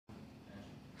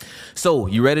So,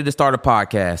 you ready to start a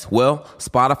podcast? Well,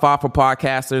 Spotify for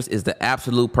Podcasters is the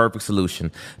absolute perfect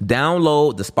solution.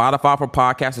 Download the Spotify for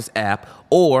Podcasters app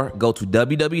or go to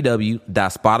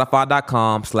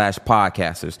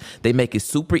www.spotify.com/podcasters. They make it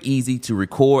super easy to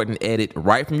record and edit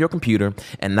right from your computer.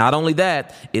 And not only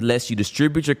that, it lets you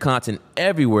distribute your content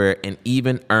everywhere and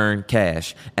even earn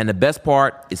cash. And the best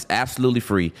part, it's absolutely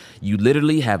free. You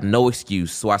literally have no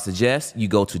excuse. So I suggest you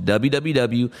go to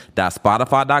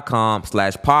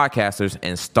www.spotify.com/podcasters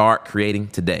and start creating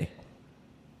today.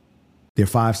 There are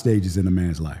 5 stages in a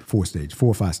man's life, 4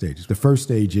 or 5 stages. The first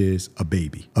stage is a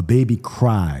baby. A baby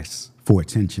cries for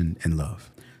attention and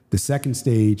love. The second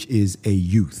stage is a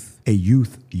youth. A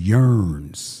youth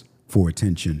yearns for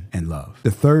attention and love.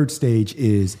 The third stage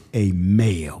is a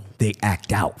male. They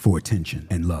act out for attention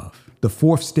and love. The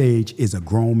fourth stage is a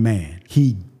grown man.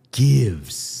 He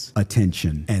gives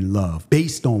attention and love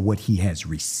based on what he has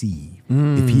received.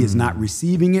 If he is not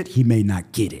receiving it, he may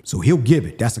not get it. So he'll give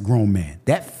it. That's a grown man.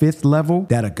 That 5th level,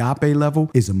 that agape level,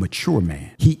 is a mature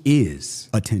man. He is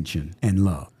attention and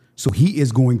love. So he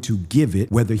is going to give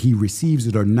it whether he receives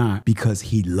it or not because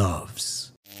he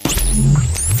loves.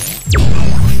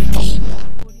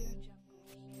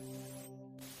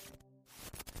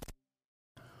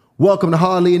 Welcome to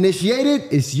Hardly Initiated.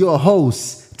 It's your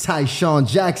host, Tyshawn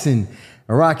Jackson.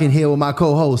 Rocking here with my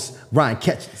co-host, Ryan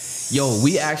Ketchens. Yo,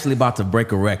 we actually about to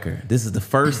break a record. This is the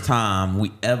first time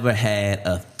we ever had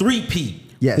a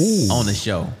three-peat on the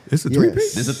show. It's a three-peat?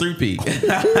 This is a three-peat.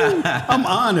 I'm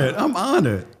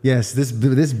honored. Yes,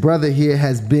 this brother here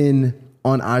has been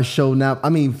on our show now. I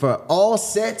mean, for all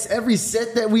sets, every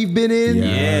set that we've been in.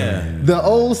 Yeah. The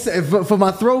old set, for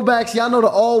my throwbacks, y'all know the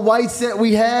all-white set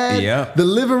we had. Yeah. The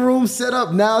living room set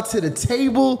up now to the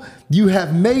table. You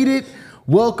have made it.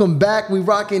 Welcome back. We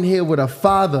rocking here with a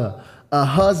father, a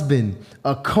husband,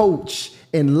 a coach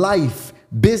in life,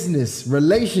 business,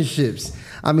 relationships.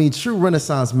 I mean, true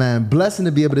Renaissance man. Blessing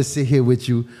to be able to sit here with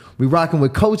you. We rocking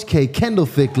with Coach K, Kendall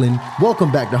Ficklin.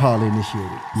 Welcome back to Hardly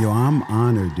Initiated. Yo, I'm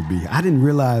honored to be here. I didn't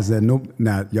realize that.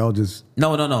 Y'all just...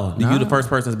 No. You the first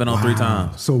person that's been on 3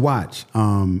 times. So watch.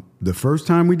 The first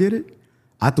time we did it,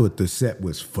 I thought the set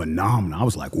was phenomenal. I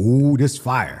was like, ooh, this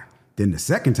fire. Then the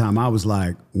second time I was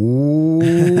like, ooh.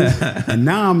 And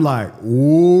now I'm like,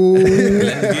 ooh.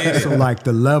 So like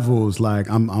the levels, like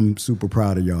I'm super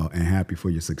proud of y'all and happy for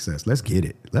your success. Let's get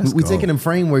it. We taking them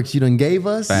frameworks you done gave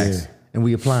us. Facts. And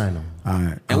we applying them. All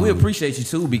right. And we appreciate you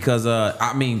too because,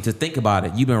 to think about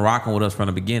it, you've been rocking with us from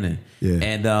the beginning. Yeah.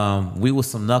 And we were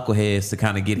some knuckleheads to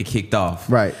kind of get it kicked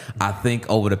off. Right. I think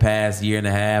over the past year and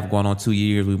a half, going on 2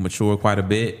 years, we've matured quite a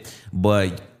bit.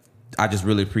 But I just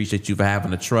really appreciate you for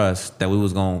having the trust that we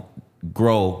was going to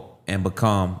grow and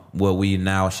become what we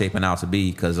now are shaping out to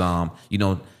be. Because,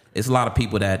 it's a lot of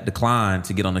people that declined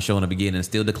to get on the show in the beginning and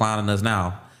still declining us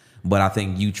now. But I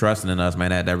think you trusting in us,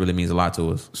 man, that really means a lot to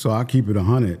us. So I'll keep it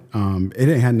 100. It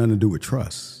ain't had nothing to do with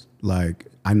trust. Like,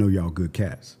 I know y'all good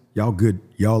cats.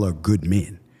 Y'all are good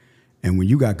men. And when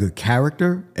you got good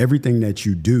character, everything that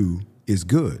you do is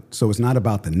good. So it's not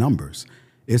about the numbers.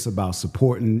 It's about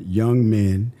supporting young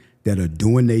men that are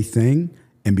doing their thing.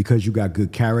 And because you got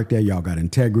good character, y'all got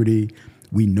integrity.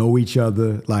 We know each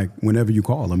other. Like, whenever you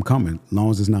call, I'm coming, as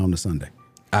long as it's not on the Sunday.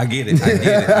 I get it.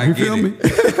 You feel me?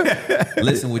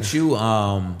 Listen, with you,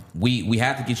 we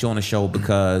have to get you on the show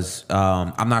because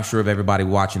I'm not sure if everybody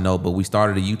watching know, but we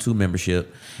started a YouTube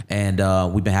membership, and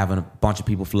we've been having a bunch of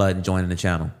people flood and joining the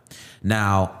channel.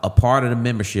 Now, a part of the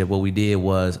membership, what we did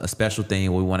was a special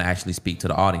thing where we want to actually speak to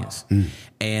the audience.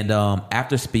 And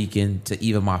after speaking to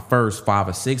even my first 5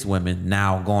 or 6 women,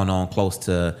 now going on close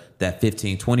to that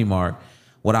 15, 20 mark,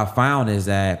 what I found is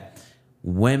that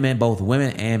both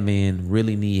women and men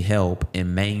really need help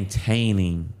in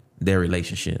maintaining their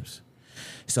relationships.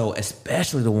 So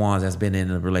especially the ones that's been in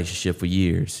a relationship for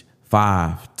years,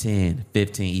 5, 10,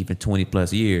 15, even 20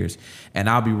 plus years. And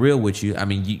I'll be real with you. I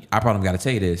mean, I probably got to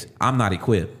tell you this. I'm not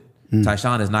equipped.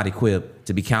 Tyshawn is not equipped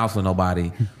to be counseling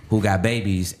nobody who got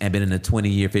babies and been in a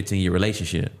 20-year, 15-year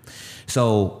relationship.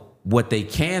 So what they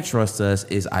can trust us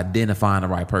is identifying the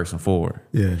right person for.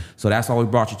 Yeah. So that's why we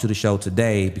brought you to the show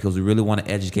today, because we really want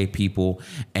to educate people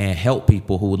and help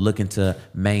people who are looking to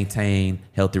maintain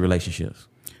healthy relationships.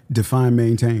 Define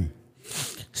maintain.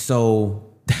 So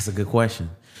that's a good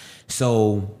question.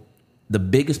 So the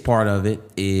biggest part of it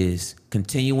is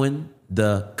continuing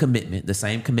the commitment, the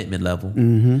same commitment level,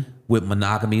 with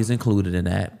monogamy is included in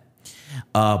that.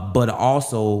 But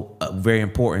also very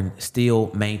important,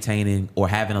 still maintaining or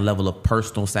having a level of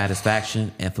personal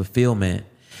satisfaction and fulfillment,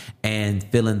 and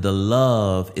feeling the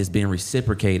love is being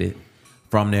reciprocated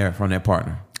from their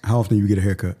partner. How often you get a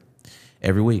haircut?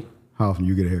 Every week. How often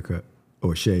you get a haircut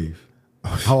or a shave?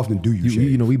 How often do you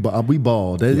shave? You know, we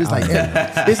bald. It's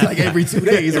like every 2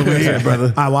 days over here,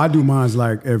 brother. I do mine's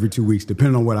like every 2 weeks,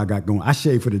 depending on what I got going. I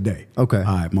shave for the day. Okay. All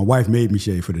right. My wife made me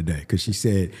shave for the day because she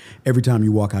said, every time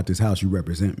you walk out this house, you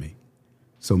represent me.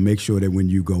 So make sure that when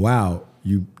you go out,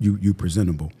 you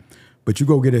presentable. But you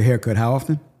go get a haircut how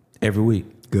often? Every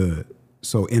week. Good.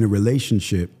 So in a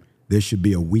relationship, there should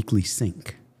be a weekly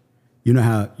sync. You know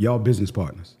how y'all business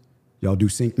partners, y'all do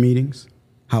sync meetings?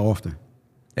 How often?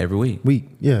 Every week.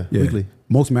 Weekly.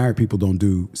 Most married people don't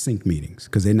do sync meetings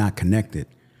because they're not connected.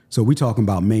 So we talking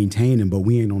about maintaining, but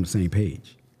we ain't on the same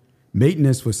page.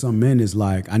 Maintenance for some men is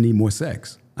like, I need more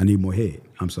sex. I need more head.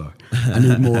 I'm sorry. I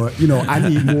need more, I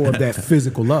need more of that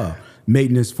physical love.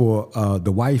 Maintenance for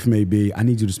the wife may be, I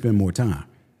need you to spend more time.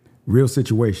 Real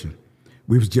situation.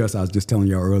 I was just telling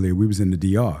y'all earlier, we was in the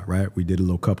DR, right? We did a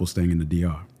little couples thing in the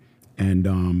DR.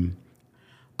 And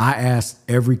I asked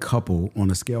every couple on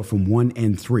a scale from 1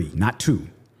 and 3, not 2,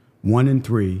 1 and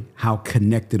 3, how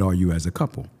connected are you as a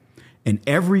couple? And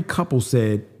every couple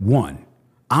said 1.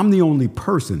 I'm the only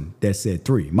person that said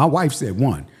 3. My wife said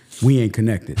 1. We ain't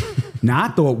connected. Now, I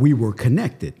thought we were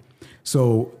connected.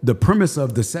 So the premise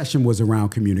of the session was around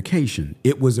communication.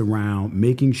 It was around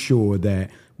making sure that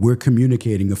we're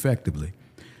communicating effectively.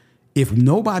 If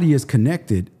nobody is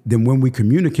connected, then when we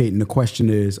communicate, and the question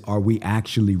is, are we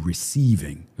actually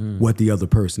receiving what the other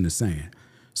person is saying?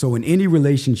 So in any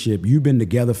relationship, you've been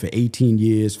together for 18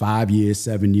 years, 5 years,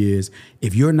 7 years.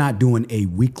 If you're not doing a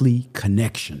weekly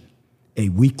connection, a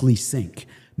weekly sync,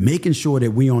 making sure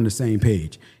that we on the same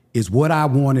page, is what I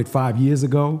wanted 5 years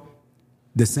ago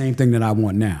the same thing that I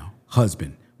want now?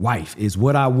 Husband, wife, is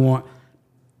what I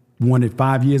wanted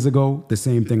 5 years ago the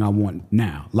same thing I want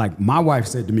now? Like my wife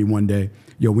said to me one day,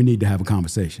 yo, we need to have a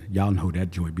conversation. Y'all know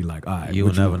that joint be like, all right.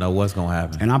 You'll never know what's going to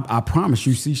happen. And I promise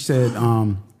you, she said,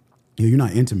 you're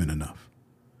not intimate enough.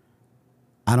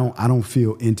 I don't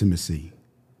feel intimacy.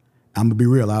 I'm going to be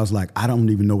real. I was like, I don't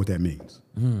even know what that means.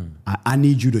 I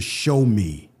need you to show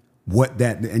me what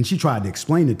that, and she tried to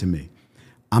explain it to me.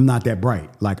 I'm not that bright.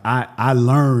 Like I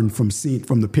learned from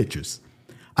the pictures.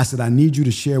 I said, I need you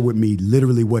to share with me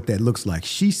literally what that looks like.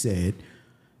 She said,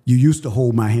 you used to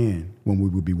hold my hand when we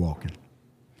would be walking.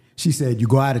 She said, you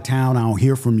go out of town, I don't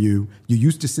hear from you. You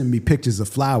used to send me pictures of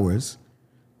flowers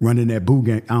running that boo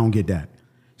gang. I don't get that.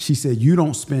 She said, you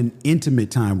don't spend intimate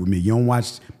time with me. You don't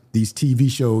watch these TV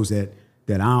shows that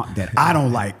I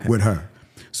don't like with her.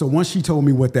 So once she told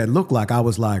me what that looked like, I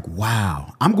was like,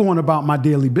 wow, I'm going about my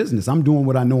daily business. I'm doing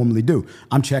what I normally do.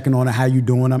 I'm checking on her, how you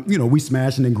doing? We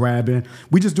smashing and grabbing.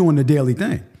 We just doing the daily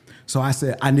thing. So I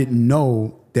said, I didn't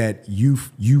know that you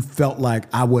felt like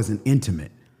I wasn't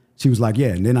intimate. She was like,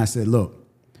 yeah. And then I said, look,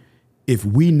 if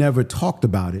we never talked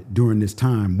about it during this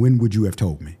time, when would you have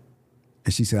told me?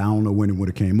 And she said, I don't know when it would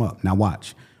have came up. Now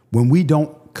watch. When we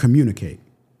don't communicate,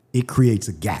 it creates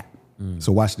a gap.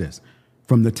 So watch this.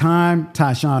 From the time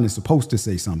Tyshawn is supposed to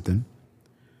say something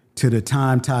to the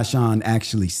time Tyshawn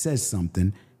actually says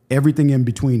something, everything in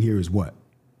between here is what?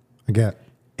 A gap.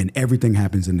 And everything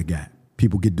happens in the gap.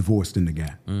 People get divorced in the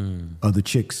gap. Other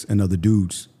chicks and other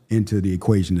dudes enter the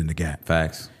equation in the gap.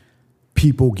 Facts.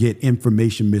 People get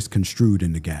information misconstrued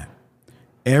in the gap.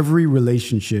 Every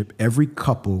relationship, every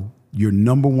couple, your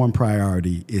number one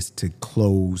priority is to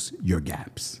close your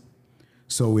gaps.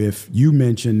 So if you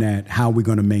mention that, how we're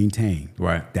going to maintain,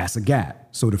 right? That's a gap.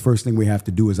 So the first thing we have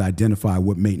to do is identify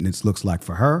what maintenance looks like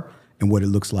for her and what it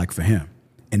looks like for him.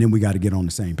 And then we got to get on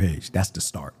the same page. That's the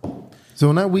start. So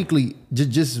in that weekly,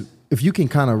 just if you can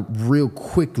kind of real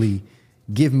quickly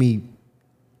give me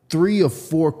 3 or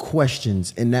 4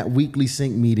 questions in that weekly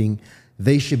sync meeting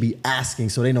they should be asking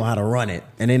so they know how to run it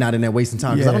and they're not in there wasting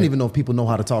time. Because I don't even know if people know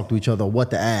how to talk to each other or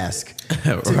what to ask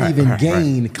to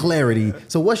gain clarity.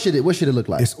 So what should it look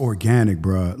like? It's organic,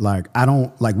 bro.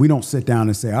 We don't sit down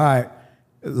and say, all right,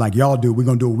 like y'all do, we're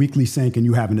going to do a weekly sync and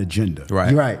you have an agenda. Right.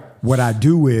 You're right. What I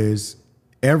do is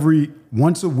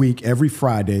once a week, every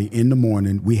Friday in the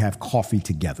morning, we have coffee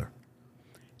together.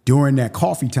 During that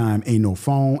coffee time, ain't no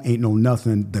phone, ain't no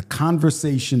nothing. The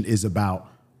conversation is about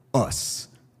us.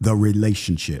 The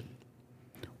relationship,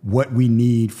 what we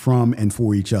need from and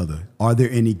for each other. Are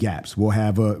there any gaps? We'll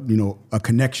have a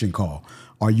connection call.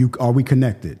 Are we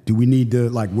connected? Do we need to,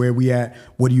 where we at?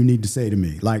 What do you need to say to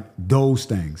me? Like those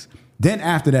things. Then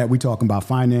after that, we talking about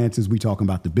finances. We talking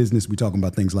about the business. We talking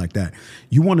about things like that.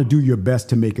 You want to do your best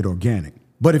to make it organic.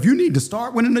 But if you need to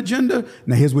start with an agenda,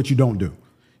 now here's what you don't do.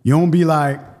 You don't be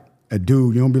like, a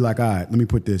dude, you don't be like, all right, let me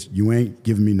put this. You ain't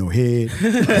giving me no head. You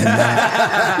know what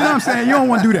I'm saying? You don't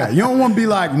want to do that. You don't want to be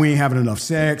like, we ain't having enough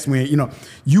sex.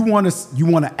 You want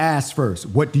to ask first,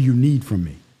 what do you need from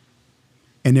me?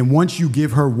 And then once you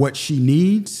give her what she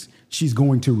needs, she's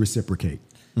going to reciprocate.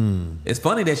 It's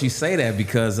funny that you say that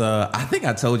because I think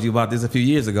I told you about this a few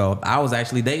years ago. I was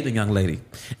actually dating a young lady,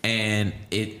 and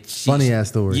funny ass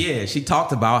story. Yeah, she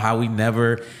talked about how we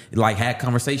never had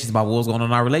conversations about what was going on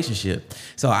in our relationship.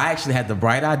 So I actually had the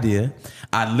bright idea.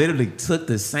 I literally took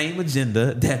the same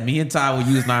agenda that me and Ty were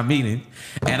using in our meeting,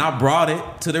 and I brought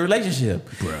it to the relationship.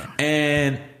 Bruh.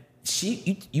 And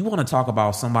you want to talk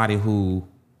about somebody who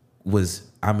was,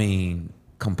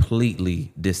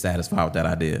 completely dissatisfied with that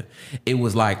idea. It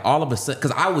was like all of a sudden,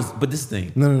 but this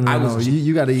thing. No.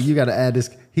 You gotta add this.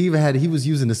 He was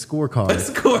using the scorecard.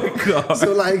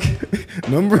 So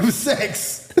number of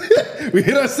sex. We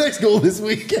hit our sex goal this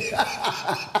week.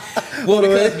 Well,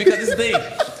 because this is the thing.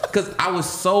 Because I was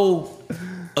so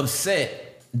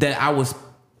upset that I was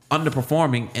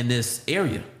underperforming in this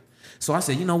area. So I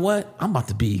said, you know what? I'm about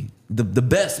to be the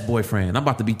best boyfriend. I'm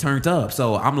about to be turned up.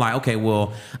 So I'm like, okay,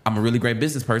 well, I'm a really great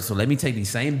business person. So let me take these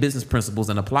same business principles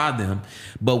and apply them.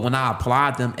 But when I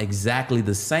applied them exactly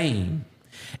the same,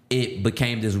 it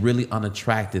became this really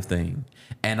unattractive thing.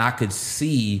 And I could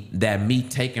see that me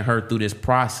taking her through this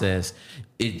process,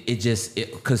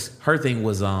 because her thing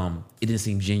was, it didn't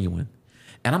seem genuine.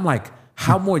 And I'm like,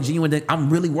 how more genuine than I'm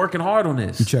really working hard on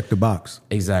this? You check the box.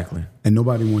 Exactly. And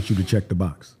nobody wants you to check the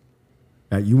box.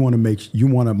 My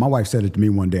wife said it to me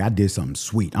one day, I did something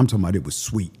sweet. I'm talking about it was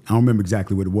sweet. I don't remember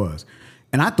exactly what it was.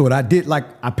 And I thought I did,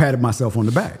 I patted myself on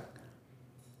the back.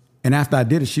 And after I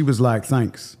did it, she was like,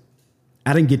 thanks.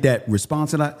 I didn't get that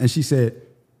response. And she said,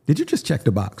 did you just check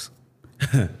the box?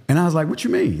 And I was like, what you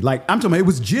mean? I'm talking about it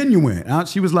was genuine.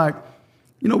 She was like,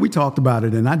 we talked about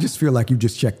it and I just feel like you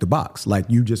just checked the box.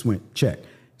 You just went check.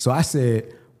 So I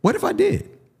said, what if I did?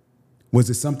 Was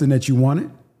it something that you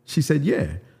wanted? She said,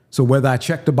 yeah. So whether I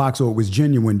checked the box or it was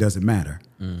genuine doesn't matter.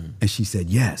 And she said,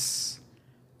 yes.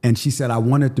 And she said, I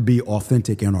want it to be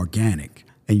authentic and organic.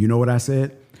 And you know what I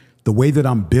said? The way that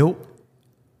I'm built,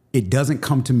 it doesn't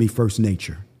come to me first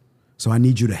nature. So I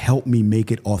need you to help me make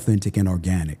it authentic and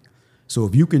organic. So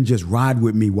if you can just ride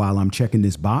with me while I'm checking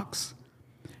this box,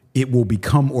 it will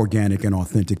become organic and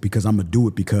authentic because I'm going to do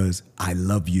it because I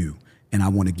love you and I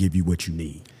want to give you what you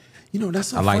need. That's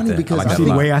so funny because see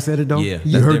the way I said it though? Yeah,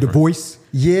 you heard different. The voice?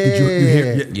 Yeah. Did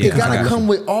you hear? It got to come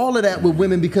with all of that with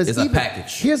women because it's a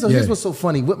package. Here's what's so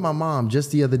funny. With my mom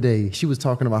just the other day, she was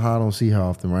talking about how I don't see her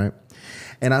often, right?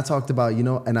 And I talked about,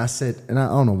 and I said, and I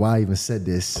don't know why I even said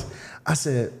this. I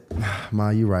said,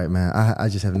 Ma, you're right, man. I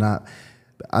just have not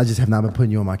been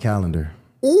putting you on my calendar.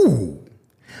 Ooh.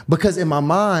 Because in my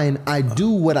mind, I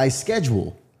do what I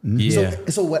schedule. Yeah.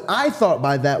 So what I thought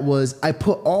by that was I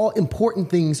put all important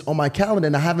things on my calendar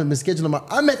and I haven't been scheduling them.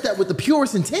 I meant that with the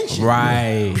purest intention.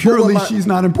 Right. Purely she's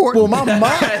not important. Well, my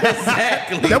mom.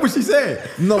 Exactly. That's what she said.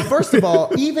 No, first of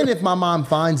all, even if my mom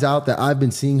finds out that I've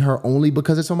been seeing her only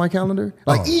because it's on my calendar,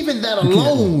 even that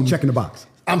alone. Checking the box.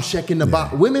 I'm checking the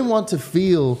box. Women want to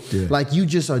feel like you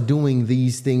just are doing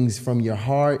these things from your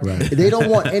heart. Right. They don't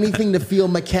want anything to feel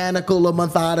mechanical or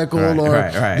methodical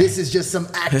this is just some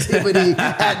activity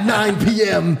at 9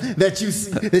 p.m. that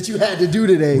you had to do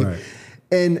today. Right.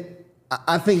 And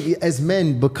I think as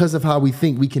men, because of how we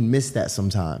think, we can miss that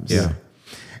sometimes. Yeah.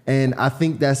 And I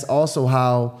think that's also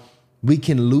how we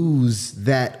can lose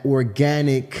that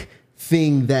organic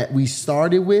thing that we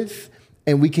started with.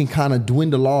 And we can kind of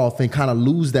dwindle off and kind of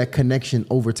lose that connection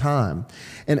over time.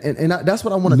 And that's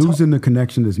what I want to Losing the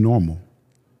connection is normal.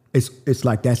 It's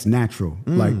like that's natural.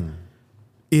 Like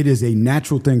it is a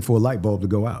natural thing for a light bulb to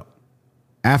go out.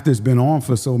 After it's been on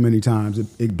for so many times,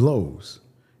 it blows.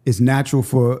 It's natural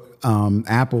for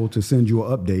Apple to send you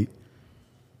an update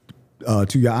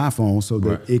to your iPhone so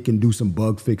that it can do some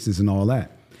bug fixes and all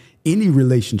that. Any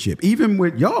relationship, even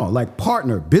with y'all, like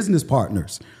business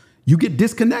partners, you get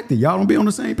disconnected. Y'all don't be on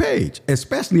the same page,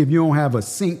 especially if you don't have a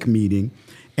sync meeting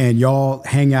and y'all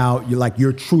hang out,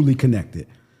 you're truly connected.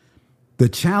 The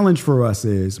challenge for us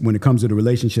is when it comes to the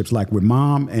relationships like with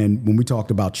mom and when we talked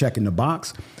about checking the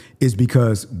box is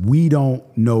because we don't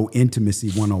know intimacy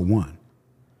 101.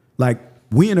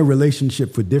 We in a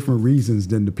relationship for different reasons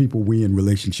than the people we in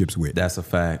relationships with. That's a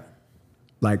fact.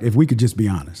 If we could just be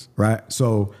honest, right?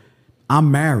 So I'm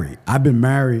married. I've been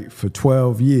married for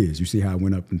 12 years. You see how I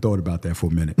went up and thought about that for a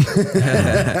minute.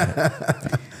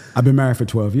 I've been married for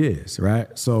 12 years, right?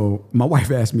 So my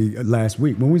wife asked me last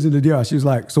week, when we was in the DR, she was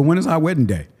like, so when is our wedding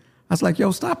day? I was like,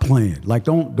 yo, stop playing.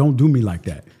 Don't do me like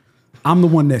that. I'm the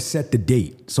one that set the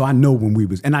date. So I know when we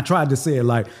was, and I tried to say it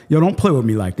yo, don't play with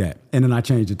me like that. And then I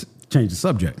changed the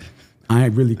subject. I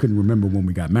really couldn't remember when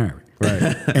we got married.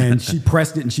 Right. And she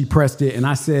pressed it. And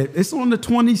I said, it's on the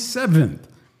 27th.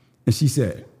 And she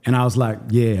said, And I was like,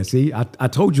 yeah, see, I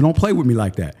told you, don't play with me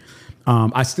like that.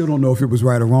 I still don't know if it was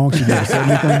right or wrong. She never said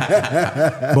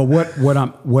anything.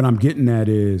 But what I'm getting at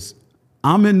is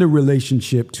I'm in the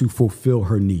relationship to fulfill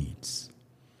her needs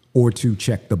or to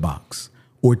check the box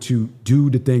or to do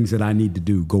the things that I need to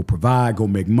do. Go provide, go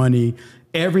make money.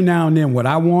 Every now and then, what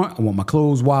I want my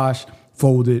clothes washed,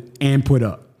 folded, and put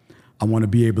up. I want to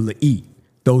be able to eat.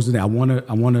 Those are the, I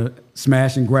want to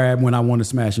smash and grab when I want to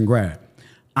smash and grab.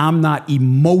 I'm not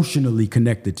emotionally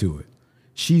connected to it.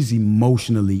 She's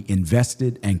emotionally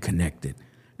invested and connected.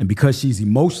 And because she's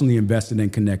emotionally invested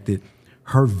and connected,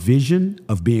 her vision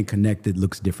of being connected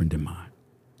looks different than mine.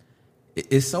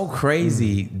 It's so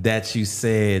crazy that you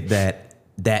said that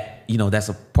that's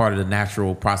a part of the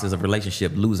natural process of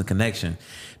relationship, losing connection.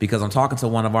 Because I'm talking to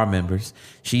one of our members.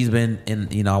 She's been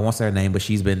I won't say her name, but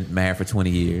she's been married for 20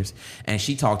 years. And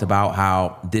she talked about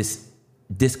how this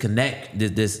disconnect,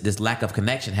 this lack of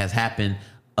connection has happened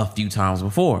a few times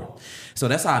before. So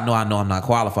that's how I know I'm not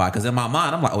qualified. Because in my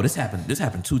mind, I'm like, oh, this happened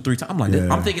 2-3 times. I'm like,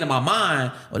 I'm thinking in my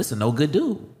mind, oh, this is a no good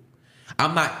dude.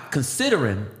 I'm not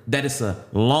considering that it's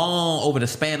over the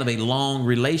span of a long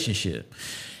relationship.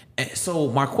 And so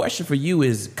my question for you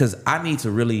is, because I need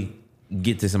to really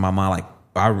get this in my mind, like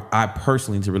I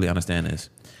personally need to really understand this.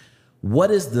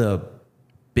 What is the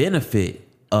benefit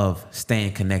of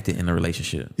staying connected in a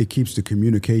relationship? It keeps the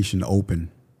communication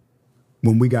open.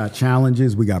 When we got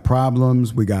challenges, we got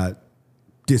problems, we got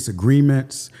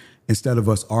disagreements, instead of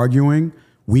us arguing,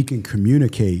 we can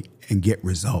communicate and get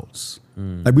results.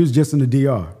 Like we was just in the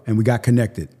DR and we got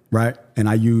connected, right? And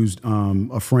I used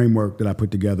a framework that I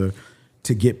put together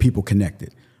to get people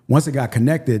connected. Once it got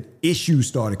connected, issues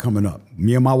started coming up.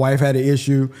 Me and my wife had an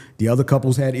issue. The other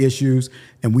couples had issues.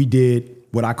 And we did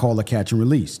what I call a catch and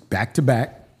release. Back to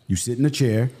back, you sit in a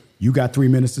chair, you got 3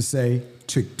 minutes to say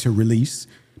to release,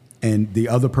 and the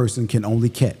other person can only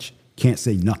catch, can't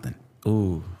say nothing.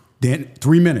 Ooh. Then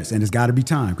 3 minutes, and it's got to be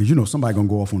time, because somebody going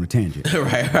to go off on a tangent.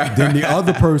 right. Then the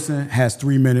other person has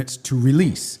 3 minutes to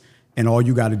release, and all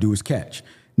you got to do is catch.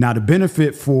 Now, the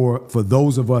benefit for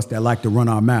those of us that like to run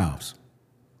our mouths,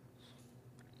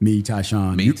 me,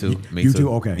 Tyshawn. Me too. You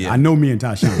too? Okay. Yeah. I know me and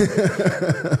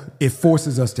Tyshawn. It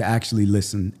forces us to actually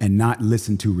listen and not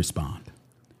listen to respond.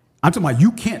 I'm talking about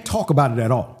you can't talk about it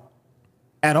at all.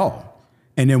 At all.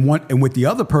 And then with the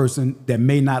other person that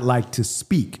may not like to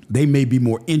speak, they may be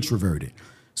more introverted.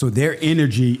 So their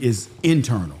energy is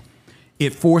internal.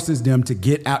 It forces them to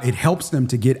get out. It helps them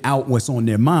to get out what's on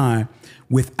their mind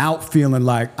without feeling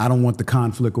like, I don't want the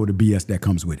conflict or the BS that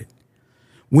comes with it.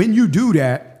 When you do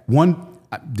that,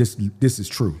 this is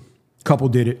true. Couple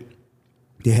did it.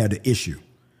 They had an issue.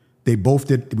 We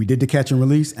did the catch and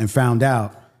release and found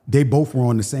out they both were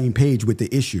on the same page with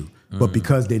the issue. But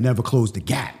because they never closed the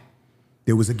gap,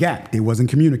 there was a gap. They wasn't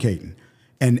communicating.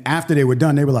 And after they were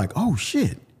done, they were like, oh,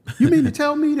 shit. You mean to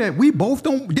tell me that we both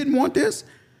didn't want this?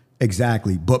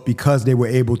 Exactly. But because they were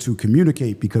able to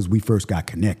communicate because we first got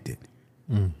connected.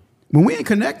 When we ain't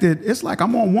connected, it's like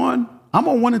I'm on 1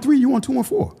 and 3, you on 2 and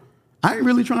 4. I ain't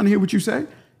really trying to hear what you say.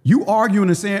 You arguing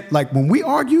and saying, like when we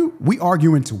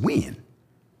arguing to win.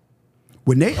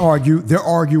 When they argue, they're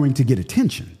arguing to get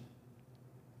attention.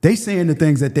 They saying the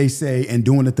things that they say and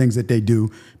doing the things that they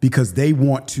do because they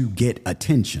want to get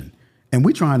attention. And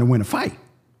we trying to win a fight.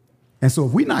 And so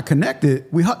if we're not connected,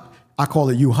 I call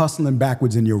it you hustling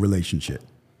backwards in your relationship.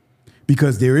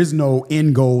 Because there is no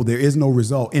end goal, there is no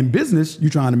result. In business, you're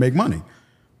trying to make money.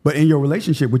 But in your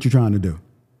relationship, what you trying to do?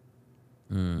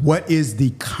 What is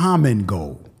the common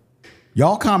goal?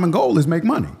 Y'all common goal is make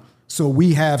money. So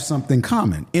we have something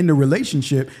common. In the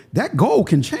relationship, that goal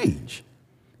can change.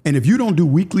 And if you don't do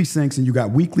weekly syncs and you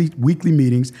got weekly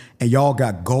meetings and y'all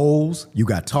got goals, you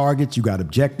got targets, you got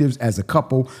objectives as a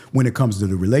couple when it comes to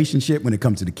the relationship, when it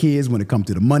comes to the kids, when it comes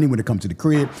to the money, when it comes to the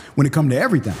crib, when it comes to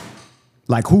everything.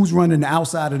 Like who's running the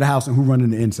outside of the house and who's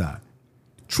running the inside.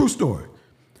 True story.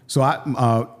 So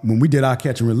when we did our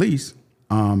catch and release,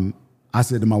 I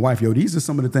said to my wife, yo, these are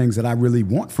some of the things that I really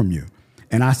want from you.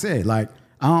 And I said, like,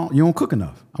 you don't cook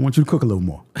enough. I want you to cook a little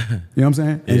more. You know what I'm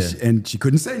saying? Yeah. And she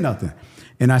couldn't say nothing.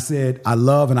 And I said, I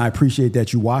love and I appreciate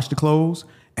that you wash the clothes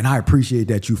and I appreciate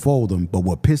that you fold them. But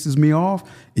what pisses me off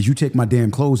is you take my damn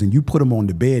clothes and you put them on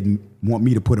the bed and want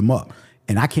me to put them up.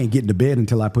 And I can't get in the bed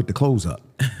until I put the clothes up.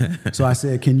 So I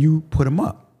said, can you put them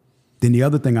up? Then the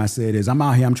other thing I said is, I'm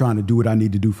out here, I'm trying to do what I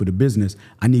need to do for the business.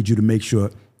 I need you to make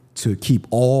sure to keep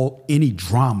any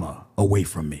drama away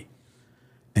from me.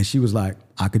 And she was like,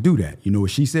 I could do that. You know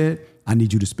what she said? I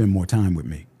need you to spend more time with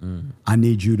me. I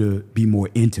need you to be more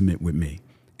intimate with me.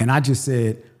 And I just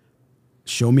said,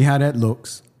 show me how that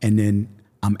looks. And then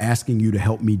I'm asking you to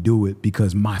help me do it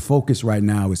because my focus right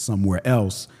now is somewhere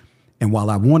else. And while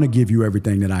I want to give you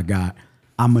everything that I got,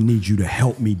 I'm going to need you to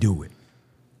help me do it.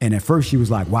 And at first she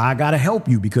was like, well, I got to help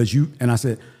you because you, and I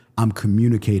said, I'm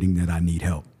communicating that I need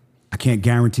help. I can't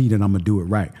guarantee that I'm going to do it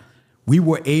right. We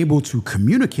were able to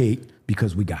communicate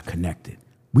because we got connected.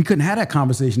 We couldn't have that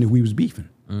conversation if we was beefing,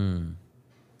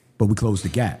 but we closed the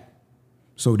gap.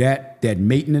 So that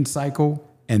maintenance cycle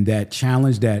and that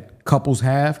challenge that couples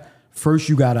have, first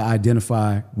you got to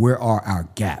identify where are our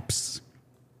gaps.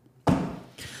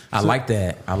 I like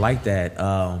that.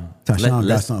 Tashawn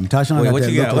got something. Tashawn got what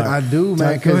that you look got? like. I do, man.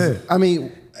 Go Because ahead. I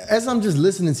mean, as I'm just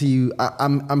listening to you,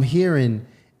 I'm hearing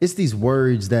it's these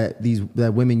words that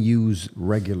women use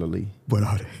regularly. What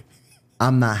are they?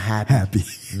 I'm not happy. Happy.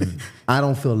 I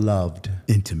don't feel loved.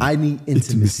 Intimate. I need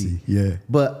intimacy. Yeah.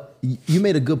 But you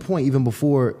made a good point even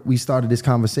before we started this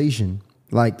conversation.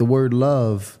 Like the word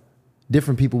love,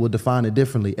 different people will define it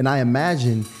differently. And I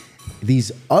imagine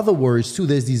these other words too,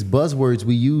 there's these buzzwords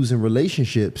we use in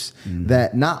relationships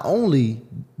that not only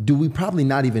do we probably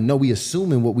not even know, we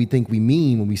assuming what we think we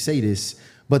mean when we say this,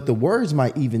 but the words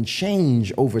might even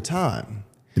change over time.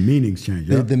 The meanings change.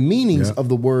 The, Yep. the meanings Yep. of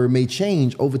the word may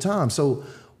change over time. So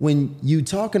when you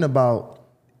talking about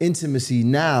intimacy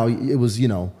now, it was,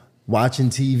 watching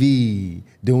TV,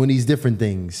 doing these different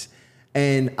things.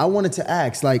 And I wanted to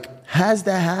ask, like, has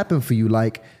that happened for you?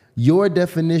 Like your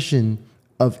definition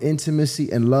of intimacy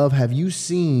and love, have you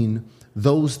seen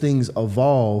those things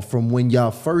evolve from when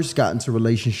y'all first got into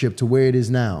relationship to where it is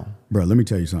now? Bro, let me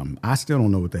tell you something. I still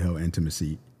don't know what the hell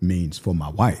intimacy means for my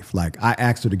wife. Like, I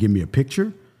asked her to give me a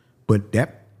picture, but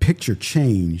that picture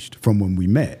changed from when we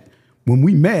met. When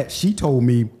we met, she told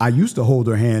me I used to hold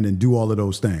her hand and do all of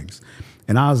those things.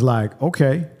 And I was like,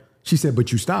 okay. She said,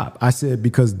 but you stopped. I said,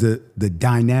 because the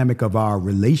dynamic of our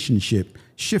relationship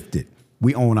shifted.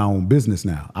 We own our own business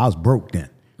now. I was broke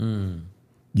then.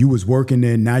 You was working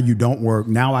then, now you don't work.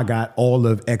 Now I got all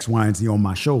of X, Y, and Z on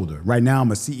my shoulder. Right now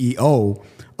I'm a CEO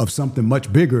of something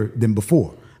much bigger than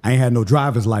before. I ain't had no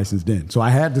driver's license then. So I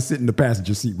had to sit in the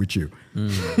passenger seat with you.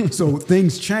 So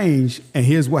things changed, and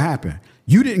here's what happened.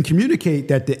 You didn't communicate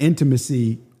that the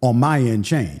intimacy on my end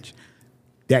changed.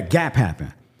 That gap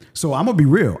happened. So I'm gonna be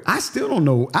real. I still don't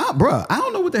know. I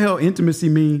don't know what the hell intimacy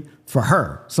mean for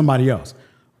her, somebody else.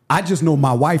 I just know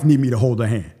my wife need me to hold her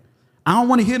hand. I don't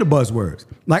want to hear the buzzwords.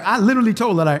 Like I literally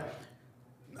told her,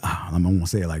 I don't want to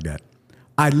say it like that.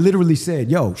 I literally said,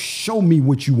 yo, show me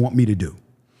what you want me to do.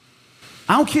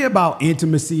 I don't care about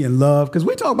intimacy and love, because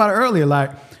we talked about it earlier.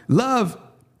 Like love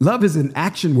is an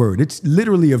action word. It's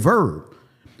literally a verb.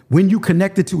 When you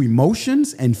connect it to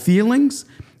emotions and feelings,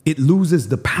 it loses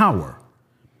the power.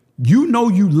 You know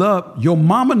you love, your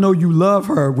mama know you love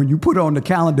her when you put her on the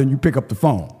calendar and you pick up the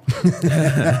phone. You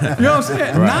know what I'm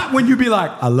saying? Right. Not when you be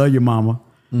like, I love you, mama.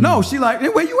 No, she like, hey,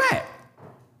 where you at?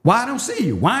 Why I don't see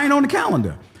you? Why I ain't on the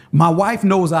calendar? My wife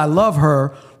knows I love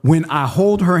her when I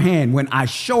hold her hand, when I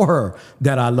show her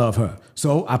that I love her.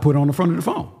 So I put her on the front of the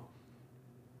phone.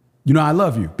 You know, I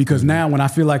love you. Because now when I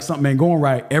feel like something ain't going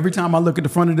right, every time I look at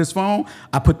the front of this phone,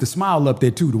 I put the smile up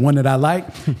there too, the one that I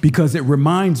like, because it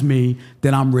reminds me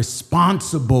that I'm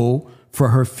responsible for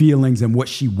her feelings and what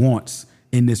she wants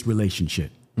in this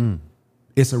relationship.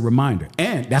 It's a reminder.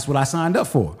 And that's what I signed up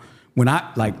for. When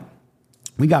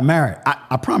we got married,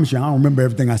 I promise you, I don't remember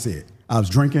everything I said. I was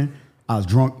drinking. I was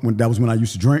drunk. That was when I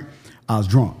used to drink. I was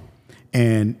drunk.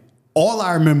 And all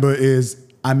I remember is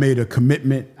I made a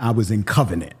commitment. I was in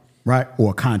covenant. Right? Or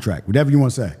a contract, whatever you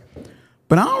want to say.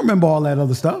 But I don't remember all that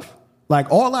other stuff.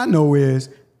 Like all I know is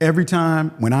every time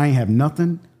when I ain't have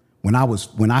nothing, when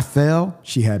I fell,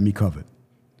 she had me covered.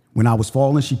 When I was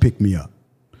falling, she picked me up.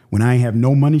 When I ain't have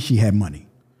no money, she had money.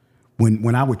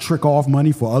 When I would trick off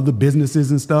money for other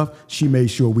businesses and stuff, she made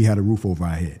sure we had a roof over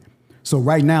our head. So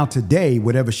right now, today,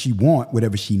 whatever she wants,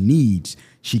 whatever she needs,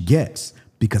 she gets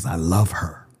because I love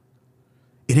her.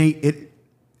 It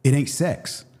ain't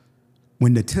sex.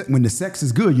 When the sex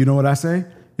is good, you know what I say?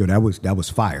 Yo, that was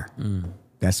fire.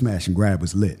 That smash and grab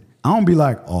was lit. I don't be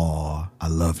like, oh, I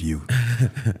love you.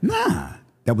 Nah,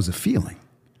 that was a feeling.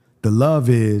 The love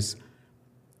is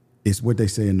what they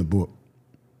say in the book.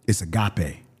 It's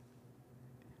agape.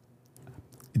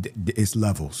 It's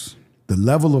levels. The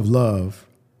level of love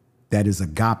that is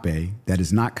agape, that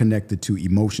is not connected to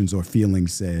emotions or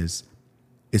feelings, says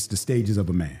it's the stages of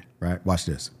a man, right? Watch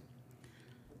this.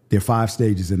 There are 5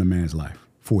 stages in a man's life,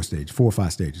 4 or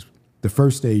 5 stages. The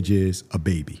first stage is a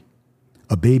baby.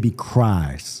 A baby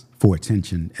cries for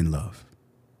attention and love.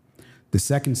 The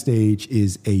second stage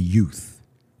is a youth.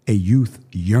 A youth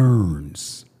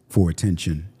yearns for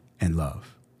attention and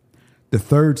love. The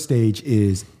third stage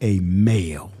is a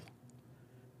male.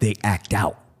 They act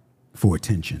out for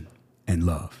attention and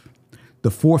love.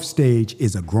 The fourth stage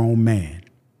is a grown man.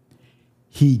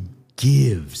 He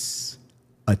gives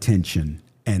attention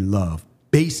and love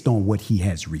based on what he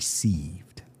has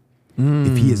received.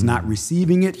 If he is not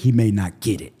receiving it, he may not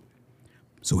get it.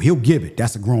 So he'll give it.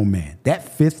 That's a grown man. That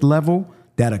fifth level,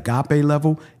 that agape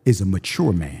level, is a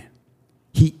mature man.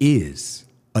 He is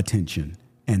attention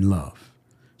and love.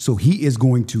 So he is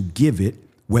going to give it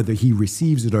whether he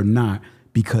receives it or not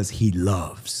because he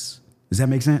loves. Does that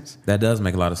make sense? That does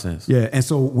make a lot of sense. Yeah, and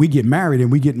so we get married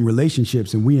and we get in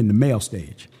relationships and we in the male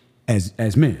stage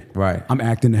as men. Right. I'm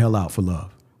acting the hell out for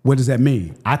love. What does that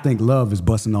mean? I think love is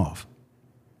busting off.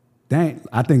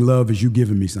 I think love is you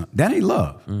giving me something. That ain't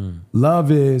love. Love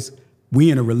is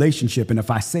we in a relationship, and if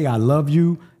I say I love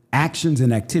you, actions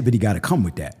and activity got to come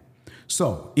with that.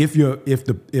 So if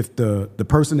the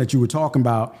person that you were talking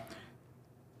about,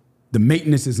 the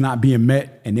maintenance is not being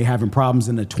met and they're having problems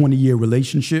in a 20-year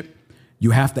relationship,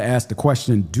 you have to ask the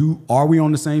question, are we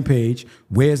on the same page?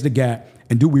 Where's the gap?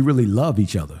 And do we really love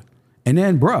each other? And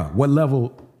then, bruh,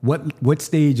 what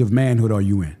stage of manhood are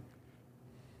you in?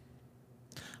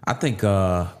 I think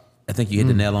you hit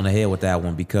the nail on the head with that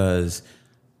one, because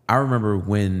I remember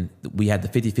when we had the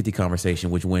 50-50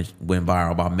 conversation, which went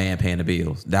viral about man paying the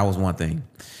bills. That was one thing.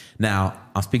 Now,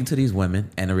 I'm speaking to these women,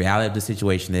 and the reality of the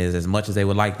situation is, as much as they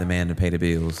would like the man to pay the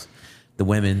bills, the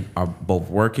women are both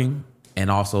working and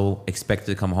also expected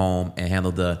to come home and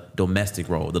handle the domestic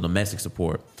role, the domestic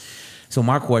support. So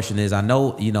my question is, I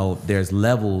know, there's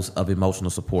levels of emotional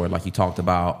support, like you talked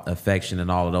about, affection and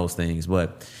all of those things,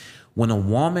 but when a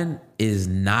woman is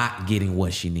not getting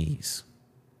what she needs,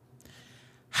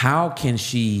 how can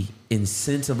she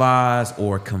incentivize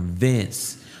or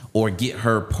convince or get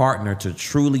her partner to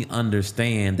truly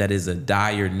understand that is a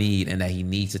dire need and that he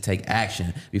needs to take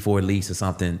action before it leads to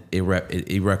something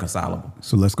irreconcilable?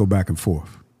 So let's go back and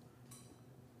forth.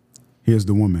 Here's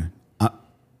the woman.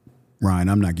 Ryan,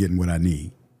 I'm not getting what I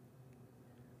need.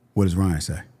 What does Ryan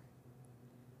say?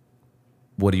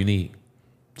 What do you need?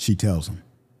 She tells him.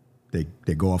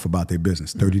 They go off about their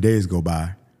business. 30 days go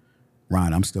by.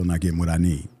 Ryan, I'm still not getting what I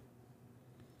need.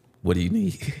 What do you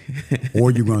need? Or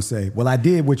you're going to say, well, I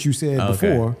did what you said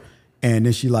before. And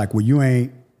then she like, well, you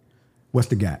ain't, what's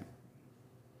the gap?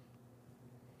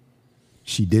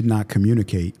 She did not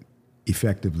communicate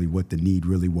effectively what the need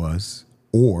really was,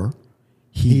 or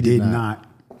he did not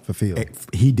fulfill.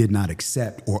 He did not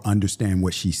accept or understand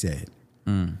what she said.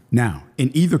 Now,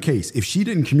 in either case, if she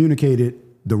didn't communicate it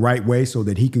the right way so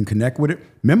that he can connect with it,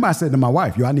 remember I said to my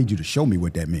wife, I need you to show me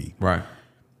what that means. Right.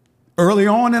 Early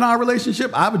on in our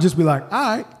relationship, I would just be like,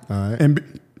 all right. And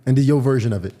do your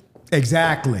version of it.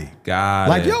 Exactly.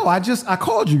 Got it. I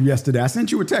called you yesterday. I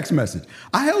sent you a text message.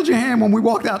 I held your hand when we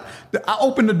walked out. I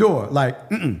opened the door.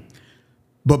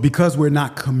 But because we're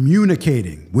not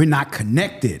communicating, we're not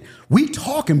connected. We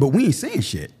talking, but we ain't saying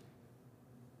shit.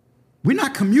 We're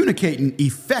not communicating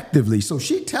effectively. So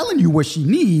she telling you what she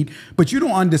need, but you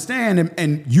don't understand,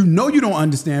 and you don't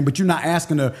understand, but you're not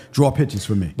asking her draw pictures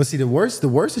for me. But see, the worst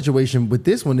situation with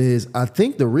this one is, I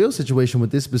think the real situation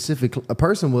with this specific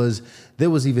person was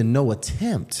there was even no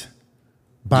attempt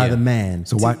by the man.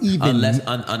 So why even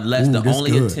unless the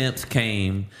only attempt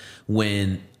came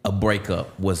when a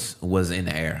breakup was in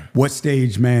the air. What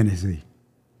stage man is he?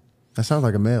 That sounds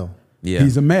like a male. Yeah.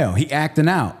 He's a male. He acting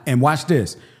out. And watch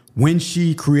this. When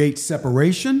she creates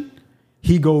separation,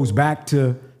 he goes back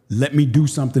to, let me do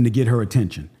something to get her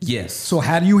attention. Yes. So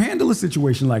how do you handle a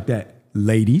situation like that?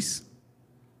 Ladies,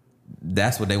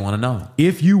 that's what they want to know.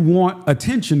 if you want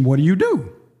attention, what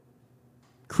do?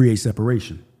 Create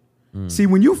separation. See,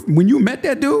 when you met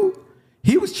that dude,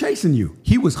 he was chasing you.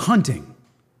 He was hunting.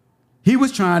 He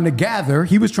was trying to gather.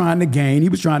 He was trying to gain. He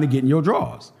was trying to get in your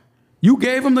drawers. You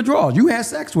gave him the drawers. You had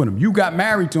sex with him. You got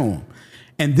married to him.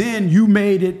 And then you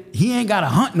made it, he ain't got to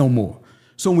hunt no more.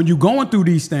 So when you're going through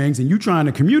these things and you trying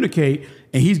to communicate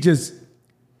and he's just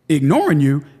ignoring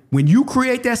you, when you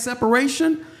create that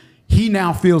separation, he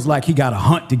now feels like he got to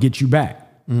hunt to get you back.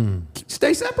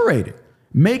 Stay separated.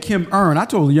 Make him earn. I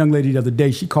told a young lady the other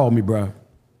day, she called me, bro.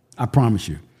 I promise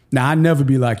you. Now, I never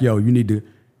be like, yo, you need to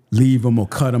leave him or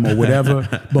cut him or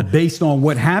whatever. But based on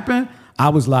what happened, I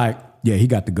was like, yeah, he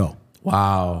got to go.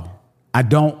 Wow. I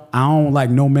don't like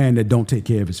no man that don't take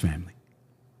care of his family.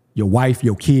 Your wife,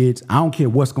 your kids, I don't care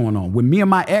what's going on. When me and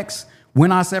my ex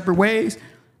went our separate ways,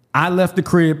 I left the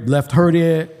crib, left her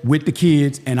there with the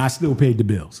kids, and I still paid the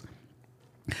bills.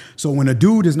 So when a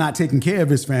dude is not taking care of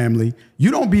his family, you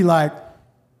don't be like,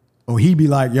 he be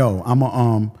like, yo, I'm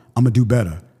gonna do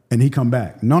better. And he come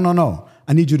back. No.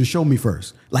 I need you to show me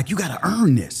first. Like, you got to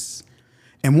earn this.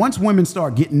 And once women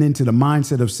start getting into the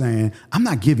mindset of saying, I'm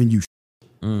not giving you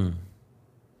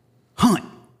hunt.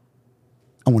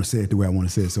 I want to say it the way I want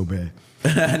to say it so bad.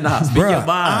 Nah, speak your mind.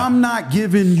 I'm not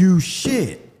giving you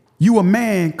shit. You a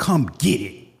man, come get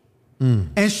it.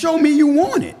 And show me you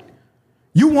want it.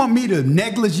 You want me to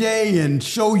negligee and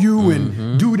show you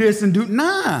and do this and do,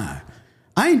 nah.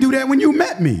 I ain't do that when you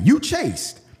met me. You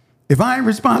chased. If I ain't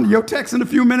respond to your text in a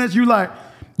few minutes, you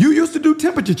used to do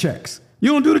temperature checks.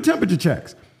 You don't do the temperature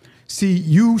checks.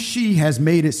 See, she has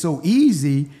made it so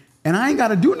easy, and I ain't got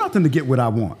to do nothing to get what I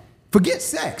want. Forget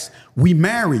sex. We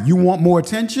married. You want more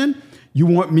attention? You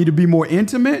want me to be more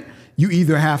intimate? You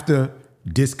either have to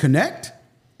disconnect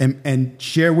and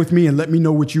share with me and let me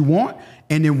know what you want,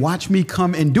 and then watch me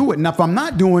come and do it. Now, if I'm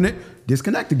not doing it,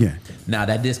 disconnect again. Now,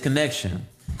 that disconnection,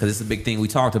 because it's a big thing we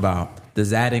talked about,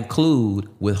 does that include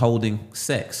withholding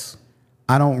sex?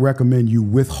 I don't recommend you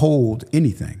withhold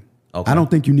anything. Okay. I don't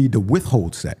think you need to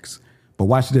withhold sex. But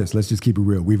watch this. Let's just keep it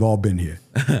real. We've all been here.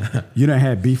 You done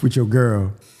had beef with your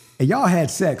girl, and y'all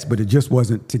had sex, but it just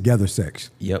wasn't together sex.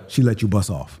 Yep. She let you bust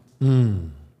off.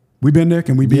 We been there?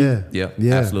 Can we be? Yeah.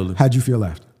 Yeah, absolutely. How'd you feel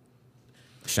after?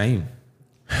 Shame.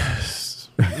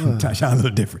 Tashawn a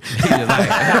little different. He just like,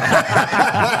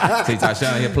 see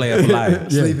Tashawn here play up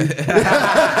live.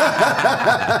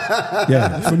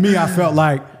 Yeah. For me, I felt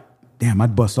like, damn,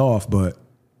 I'd bust off, but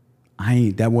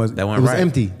that wasn't It was right.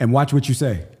 empty. And watch what you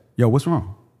say. Yo, what's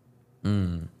wrong?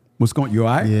 What's going, you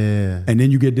all right? Yeah. And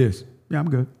then you get this. Yeah, I'm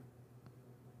good.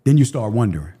 Then you start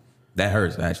wondering. That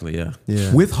hurts, actually, yeah.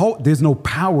 Yeah. There's no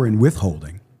power in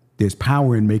withholding. There's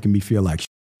power in making me feel like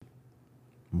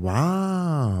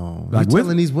Wow. Like You're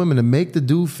telling these women to make the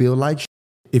dude feel like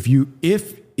if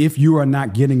you are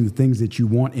not getting the things that you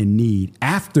want and need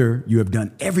after you have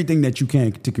done everything that you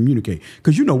can to communicate.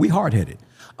 Because we hard-headed.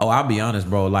 Oh, I'll be honest,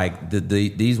 bro. Like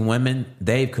these women,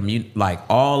 they've like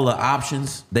all the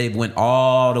options, they've went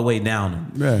all the way down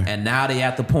them. Yeah. And now they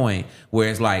at the point where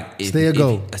it's like Stay or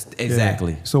go.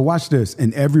 Exactly. So watch this.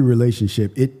 In every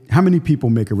relationship, how many people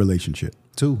make a relationship?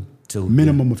 two.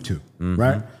 Minimum of 2,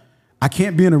 right? I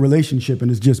can't be in a relationship and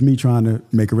it's just me trying to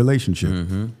make a relationship.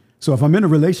 So if I'm in a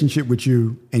relationship with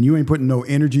you and you ain't putting no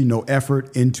energy, no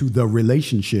effort into the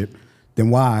relationship, then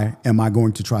why am I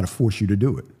going to try to force you to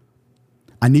do it?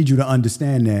 I need you to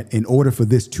understand that in order for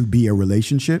this to be a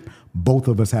relationship, both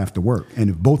of us have to work. And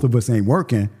if both of us ain't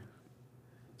working.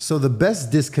 So the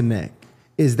best disconnect,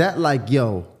 is that like,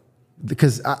 yo,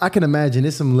 because I can imagine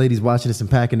there's some ladies watching this and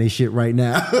packing their shit right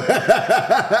now.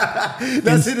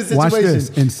 That's in the situation. Watch this.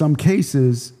 In some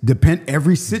cases,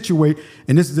 every situation,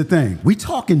 and this is the thing, we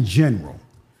talk in general,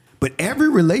 but every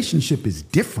relationship is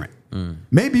different.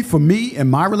 Maybe for me and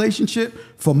my relationship,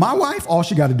 for my wife, all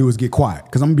she got to do is get quiet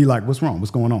because I'm going to be like, what's wrong?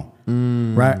 What's going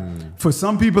on? Right? For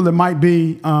some people, it might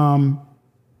be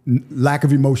lack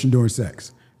of emotion during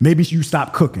sex. Maybe you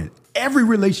stop cooking. Every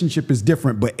relationship is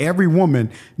different, but every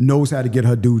woman knows how to get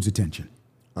her dude's attention.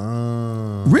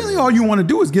 Really, all you want to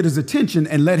do is get his attention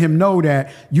and let him know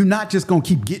that you're not just going to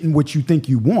keep getting what you think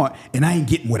you want, and I ain't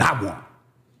getting what I want.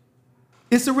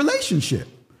 It's a relationship.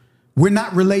 We're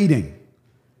not relating.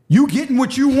 You getting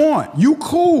what you want. You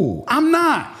cool. I'm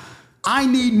not. I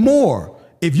need more.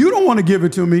 If you don't want to give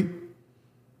it to me,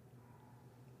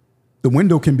 the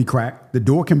window can be cracked, the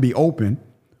door can be open,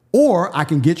 or I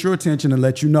can get your attention and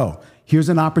let you know, here's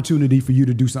an opportunity for you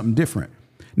to do something different.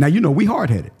 Now, we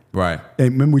hard-headed. Right.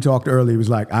 And when we talked earlier, it was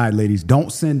like, all right, ladies,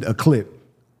 don't send a clip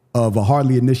of a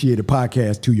hardly initiated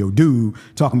podcast to your dude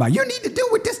talking about, you need to do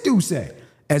what this dude said.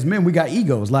 As men, we got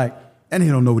egos like, and they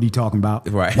don't know what he's talking about.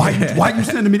 Right. Why you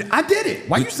sending me this? I did it.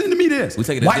 Why you sending me this? We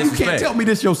take it as Why you disrespect. can't tell me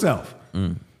this yourself?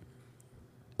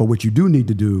 But what you do need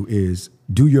to do is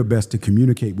do your best to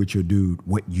communicate with your dude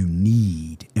what you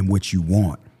need and what you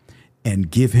want, and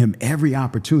give him every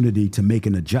opportunity to make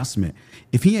an adjustment.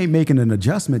 If he ain't making an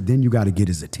adjustment, then you got to get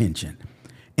his attention.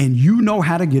 And you know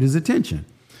how to get his attention.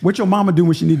 What your mama do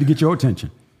when she need to get your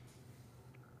attention?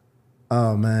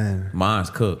 Oh, man. Mine's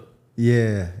cooked.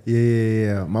 Yeah.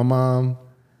 My mom,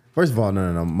 first of all,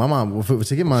 no. My mom,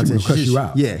 to get my She attention, gonna cuss you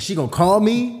out. Yeah, she gonna call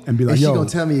me And be like, she yo. gonna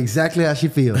tell me exactly how she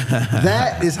feels.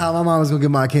 That is how my mom is gonna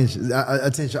get my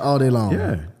attention all day long.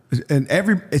 Yeah. And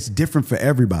it's different for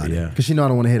everybody. Yeah. Because she know I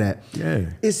don't want to hear that.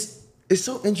 Yeah. It's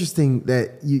so interesting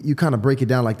that you kind of break it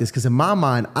down like this, because in my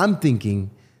mind, I'm thinking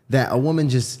that a woman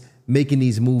just making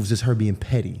these moves is her being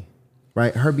petty.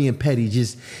 Right, her being petty,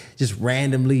 just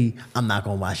randomly, I'm not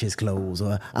gonna wash his clothes,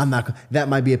 or that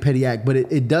might be a petty act, but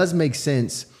it does make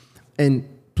sense. And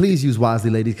please use wisely,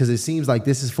 ladies, because it seems like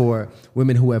this is for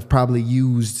women who have probably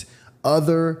used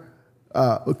other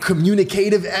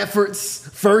communicative efforts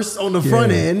first on the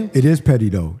front end. It is petty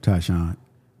though, Tyshawn.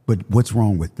 But what's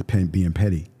wrong with being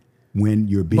petty? When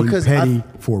you're being petty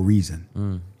for a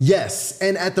reason. Yes,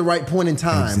 and at the right point in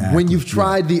time. Exactly. When you've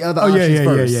tried the other options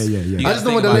first. Yeah. I just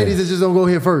don't want the ladies that just don't go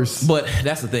here first. But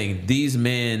that's the thing. These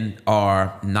men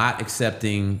are not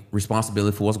accepting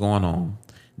responsibility for what's going on.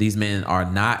 These men are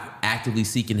not actively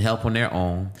seeking help on their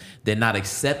own. They're not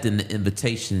accepting the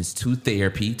invitations to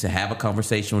therapy to have a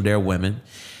conversation with their women.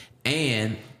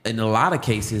 And in a lot of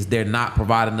cases, they're not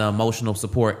providing the emotional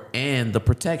support and the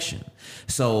protection.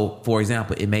 So, for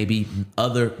example, it may be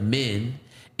other men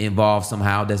involved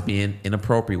somehow that's being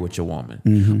inappropriate with your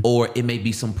woman. Or it may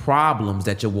be some problems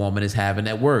that your woman is having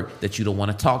at work that you don't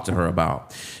want to talk to her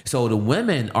about. So the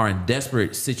women are in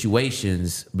desperate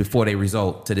situations before they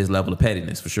result to this level of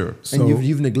pettiness, for sure. And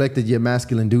you've neglected your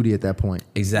masculine duty at that point.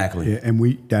 Exactly. Yeah,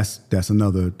 and that's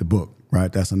another, the book,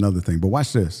 right? That's another thing. But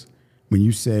watch this. When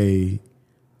you say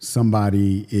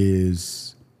somebody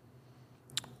is,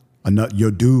 your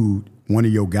dude, one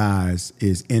of your guys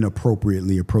is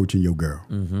inappropriately approaching your girl,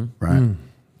 right?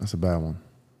 That's a bad one.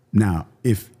 Now,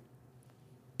 if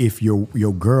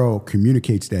your girl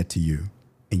communicates that to you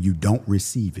and you don't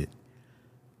receive it,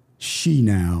 she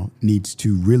now needs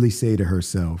to really say to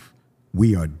herself,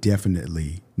 we are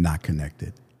definitely not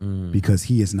connected because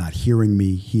he is not hearing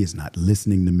me. He is not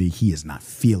listening to me. He is not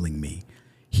feeling me.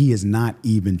 He is not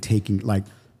even taking, like,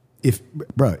 if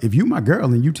you my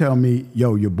girl and you tell me,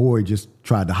 yo, your boy just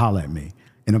tried to holler at me,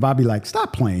 and if I be like,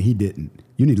 stop playing, he didn't,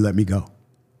 you need to let me go.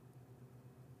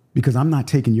 Because I'm not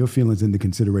taking your feelings into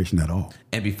consideration at all.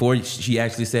 And before she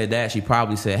actually said that, she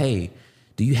probably said, hey,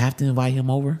 do you have to invite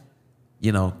him over?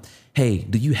 You know, hey,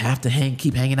 do you have to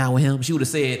keep hanging out with him? She would have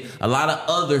said a lot of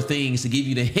other things to give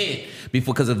you the hint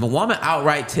before. Because if a woman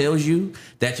outright tells you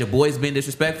that your boy's been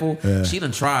disrespectful, she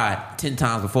done tried 10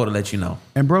 times before to let you know.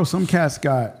 And bro, some cats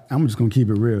I'm just going to keep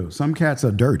it real. Some cats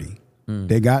are dirty.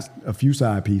 They got a few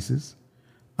side pieces.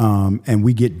 And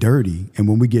we get dirty. And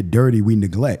when we get dirty, we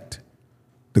neglect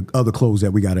the other clothes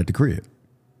that we got at the crib.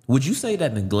 Would you say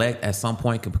that neglect at some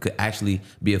point could actually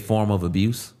be a form of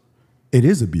abuse? It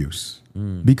is abuse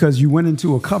because you went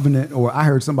into a covenant, or I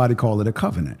heard somebody call it a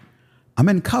covenant. I'm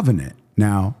in covenant.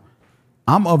 Now,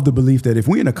 I'm of the belief that if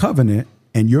we're in a covenant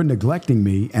and you're neglecting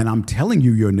me and I'm telling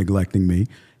you you're neglecting me,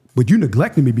 but you're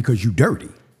neglecting me because you dirty.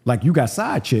 Like you got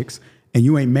side chicks and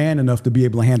you ain't man enough to be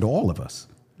able to handle all of us.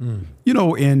 You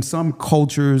know, in some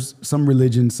cultures, some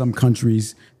religions, some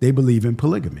countries, they believe in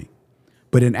polygamy.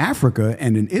 But in Africa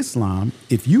and in Islam,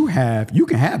 if you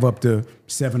can have up to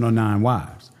 7 or 9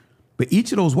 wives. But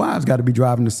each of those wives got to be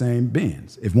driving the same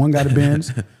Benz. If one got a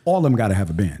Benz, all of them got to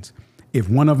have a Benz. If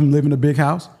one of them live in a big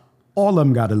house, all of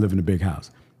them got to live in a big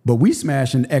house. But we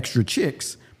smashing extra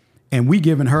chicks and we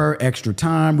giving her extra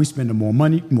time. We spending more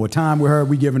money, more time with her.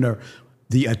 We giving her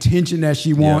the attention that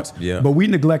she wants. But we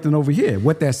neglecting over here.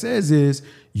 What that says is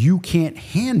you can't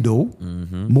handle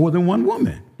more than one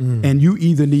woman. And you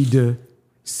either need to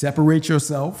separate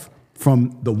yourself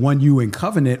from the one you in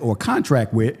covenant or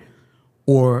contract with,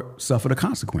 or suffer the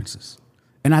consequences.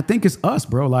 And I think it's us,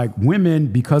 bro. Like women,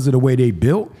 because of the way they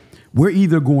built, we're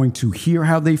either going to hear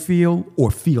how they feel or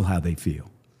feel how they feel.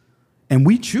 And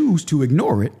we choose to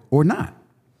ignore it or not.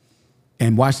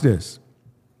 And watch this.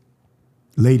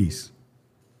 Ladies,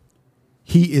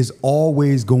 he is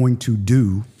always going to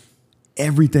do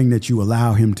everything that you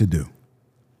allow him to do.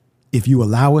 If you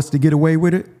allow us to get away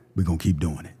with it, we're going to keep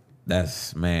doing it.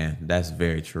 That's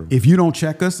very true. If you don't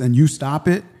check us and you stop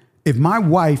it, if my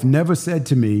wife never said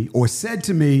to me,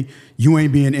 you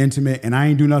ain't being intimate and I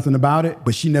ain't do nothing about it,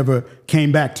 but she never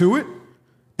came back to it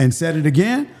and said it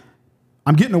again,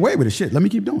 I'm getting away with it. Shit, let me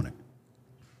keep doing it.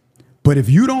 But if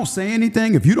you don't say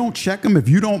anything, if you don't check them, if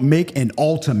you don't make an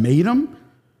ultimatum,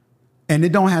 and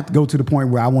it don't have to go to the point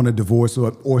where I want a divorce,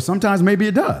 or sometimes maybe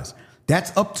it does.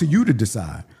 That's up to you to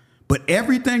decide. But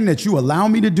everything that you allow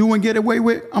me to do and get away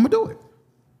with, I'm going to do it.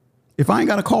 If I ain't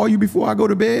got to call you before I go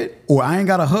to bed, or I ain't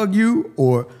got to hug you,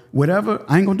 or whatever,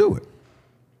 I ain't going to do it.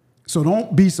 So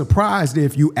don't be surprised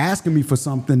if you asking me for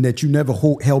something that you never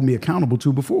held me accountable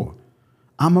to before.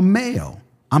 I'm a male.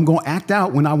 I'm going to act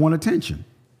out when I want attention.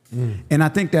 And I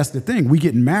think that's the thing. We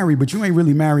getting married, but you ain't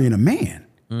really marrying a man.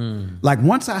 Like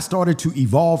once I started to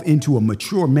evolve into a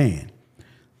mature man,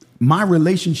 my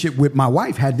relationship with my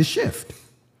wife had to shift.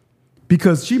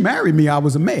 Because she married me, I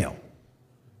was a male.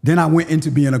 Then I went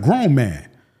into being a grown man.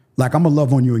 Like, I'm going to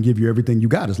love on you and give you everything you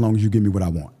got as long as you give me what I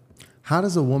want. How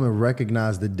does a woman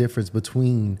recognize the difference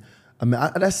between,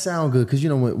 that sound good, because, you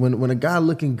know, when a guy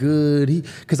looking good,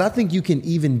 because I think you can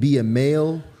even be a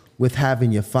male with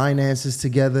having your finances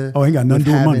together. Oh, ain't got nothing to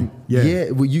do with money.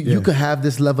 Yeah. Well, you could have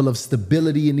this level of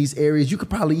stability in these areas. You could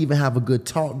probably even have a good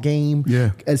talk game. Yeah.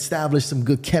 Establish some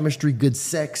good chemistry, good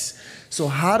sex. So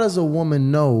how does a woman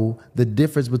know the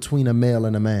difference between a male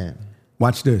and a man?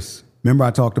 Watch this. Remember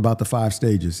I talked about the 5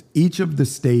 stages. Each of the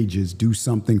stages do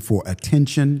something for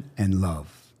attention and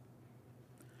love.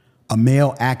 A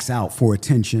male acts out for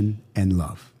attention and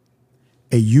love.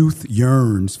 A youth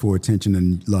yearns for attention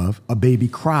and love. A baby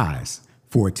cries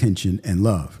for attention and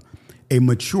love. A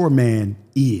mature man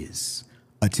is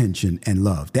attention and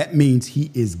love. That means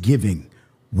he is giving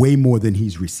way more than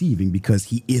he's receiving because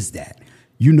he is that.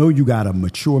 You know you got a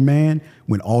mature man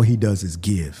when all he does is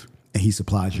give and he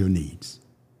supplies your needs.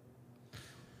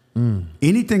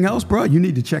 Anything else, bro, you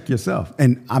need to check yourself.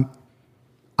 And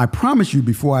I promise you,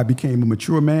 before I became a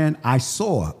mature man, I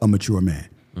saw a mature man.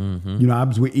 You know, I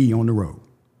was with E on the road.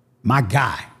 My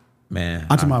guy. Man.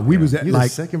 I'm talking about, we was at You're like.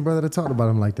 the second brother that talked about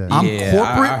him like that. I'm Yeah,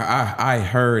 corporate. I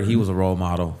heard he was a role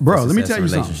model. for Bro, let me success tell in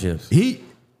you relationships. something. He,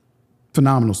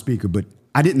 phenomenal speaker, but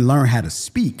I didn't learn how to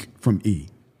speak from E.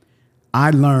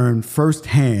 I learned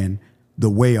firsthand the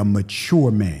way a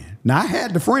mature man. Now, I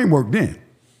had the framework then,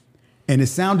 and it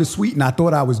sounded sweet, and I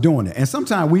thought I was doing it. And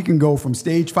sometimes we can go from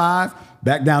stage 5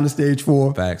 back down to stage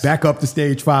 4, Facts. back up to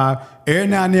stage 5. Every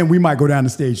now and then, we might go down to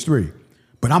stage 3.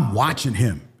 But I'm watching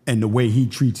him and the way he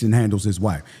treats and handles his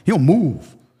wife. He'll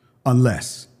move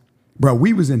unless. Bro,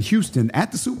 we was in Houston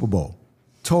at the Super Bowl.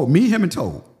 Him and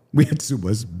Toad. We at the Super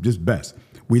Bowl. It's just best.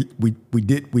 We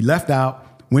left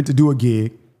out, went to do a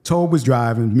gig. Toad was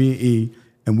driving, me and E,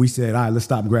 and we said, all right, let's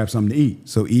stop and grab something to eat.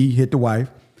 So E hit the wife,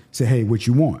 said, hey, what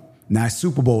you want? Now it's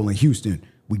Super Bowl in Houston.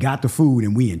 We got the food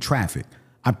and we in traffic.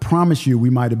 I promise you we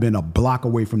might have been a block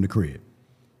away from the crib.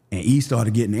 And E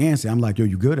started getting antsy. I'm like, yo,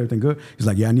 you good? Everything good? He's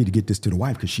like, yeah, I need to get this to the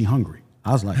wife because she hungry.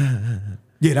 I was like,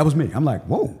 yeah, that was me. I'm like,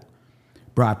 whoa.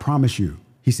 Bro, I promise you.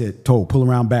 He said, Toad, pull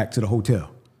around back to the hotel.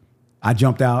 I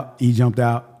jumped out. E jumped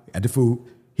out at the food.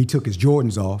 He took his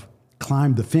Jordans off,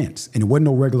 climbed the fence. And it wasn't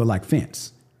no regular like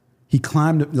fence. He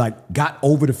climbed, like got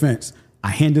over the fence. I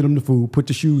handed him the food, put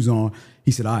the shoes on.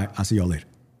 He said, all right, I'll see y'all later.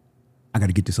 I got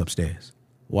to get this upstairs.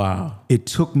 Wow. It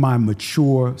took my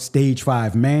mature stage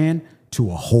 5 man to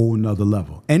a whole nother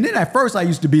level. And then at first I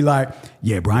used to be like,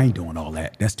 yeah, bro, I ain't doing all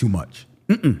that. That's too much.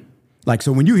 Like,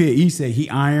 so when you hear E say he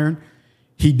iron,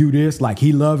 he do this, like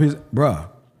he love his, bruh,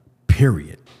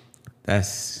 period.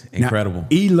 That's incredible.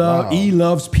 Now, E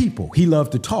loves people. He loves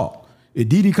to talk. If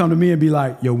Didi come to me and be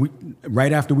like, yo,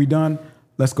 right after we done,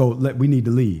 let's go, we need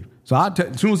to leave. So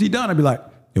as soon as he done, I'd be like,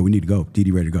 yo, we need to go.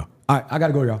 Didi ready to go. All right, I got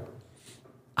to go, y'all.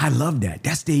 I love that.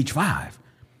 That's stage 5.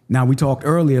 Now, we talked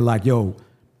earlier like, yo,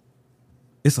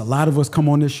 it's a lot of us come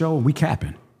on this show and we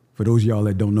capping. For those of y'all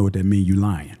that don't know what that means, you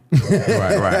lying.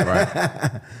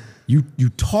 Right. You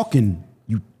talking,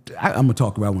 I'm going to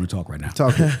talk where I want to talk right now.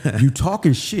 You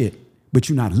talking shit, but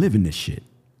you're not living this shit.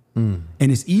 And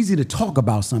it's easy to talk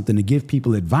about something to give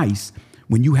people advice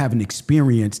when you haven't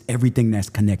experienced everything that's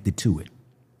connected to it.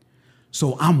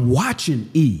 So I'm watching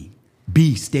E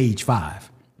be stage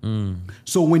 5.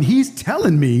 So when he's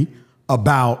telling me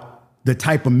about the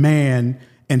type of man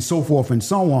and so forth and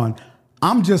so on,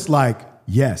 I'm just like,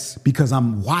 yes, because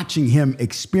I'm watching him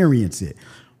experience it,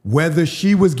 whether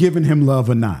she was giving him love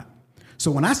or not.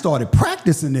 So when I started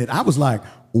practicing it, I was like,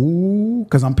 ooh,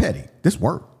 because I'm petty. This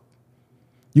work.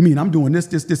 You mean I'm doing this,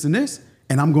 and this,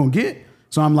 and I'm going to get?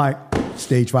 So I'm like,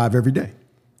 stage 5 every day.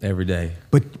 Every day.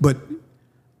 But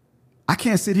I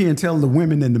can't sit here and tell the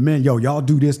women and the men, yo, y'all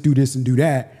do this, and do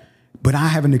that, but I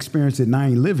haven't experienced it and I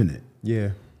ain't living it.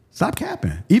 Yeah. Stop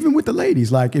capping. Even with the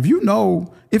ladies, like if you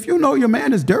know your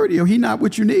man is dirty or he not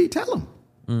what you need, tell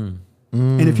him.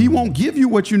 And if he won't give you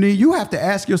what you need, you have to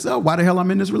ask yourself, why the hell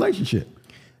I'm in this relationship?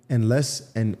 And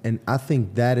I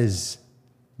think that's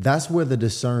where the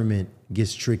discernment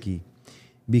gets tricky,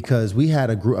 because we had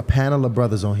a panel of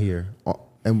brothers on here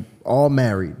and all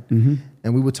married.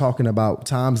 And we were talking about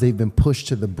times they've been pushed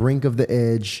to the brink of the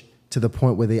edge to the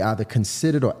point where they either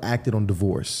considered or acted on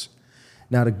divorce.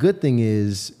 Now, the good thing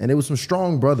is, and it was some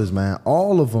strong brothers, man,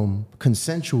 all of them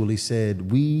consensually said,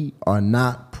 we are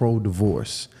not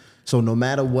pro-divorce. So no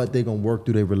matter what, they're going to work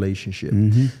through their relationship.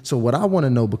 So what I want to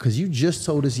know, because you just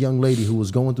told this young lady who was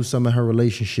going through some of her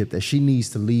relationship that she needs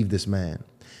to leave this man.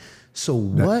 So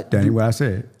what? That ain't what I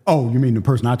said. Oh, you mean the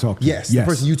person I talked to? Yes, the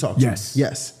person you talked to.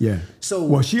 Yes. Yeah. So,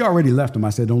 well, she already left him. I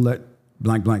said, don't let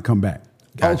blank come back.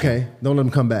 Gotcha. Okay, don't let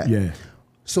him come back. Yeah.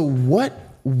 So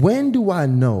when do I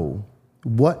know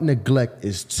what neglect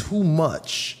is too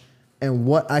much and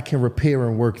what I can repair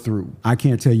and work through? I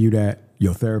can't tell you that.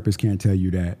 Your therapist can't tell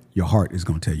you that. Your heart is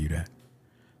going to tell you that.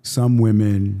 Some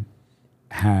women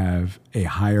have a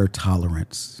higher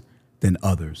tolerance than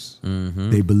others.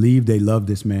 They believe they love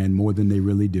this man more than they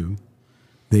really do.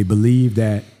 They believe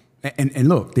that, and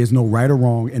look, there's no right or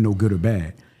wrong and no good or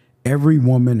bad. Every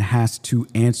woman has to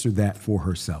answer that for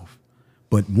herself.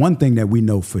 But one thing that we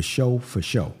know for sure,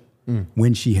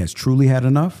 when she has truly had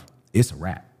enough, it's a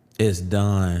wrap. It's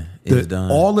done. It's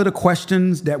done. All of the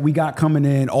questions that we got coming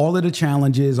in, all of the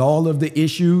challenges, all of the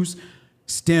issues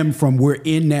stem from we're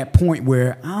in that point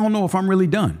where I don't know if I'm really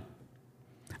done.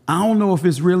 I don't know if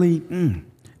it's really,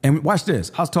 And watch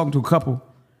this. I was talking to a couple.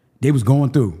 They was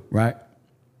going through, right?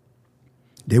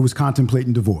 They was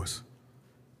contemplating divorce.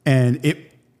 And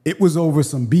it was over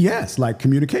some BS, like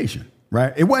communication,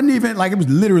 right? It wasn't even like, it was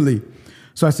literally.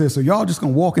 So I said, so y'all just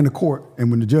gonna walk into court,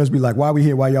 and when the judge be like, why we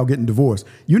here, why y'all getting divorced?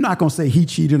 You're not gonna say he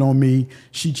cheated on me,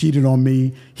 she cheated on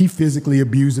me, he physically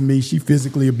abusing me, she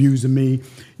physically abusing me.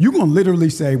 You're gonna literally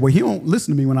say, well, he don't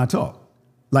listen to me when I talk.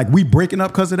 Like, we breaking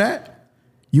up because of that?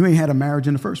 You ain't had a marriage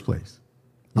in the first place.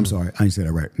 I'm sorry, I ain't say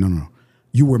that right. No.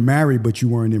 You were married, but you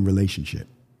weren't in relationship.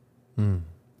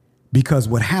 Because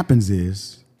what happens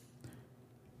is,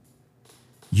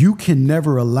 you can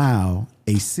never allow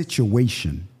a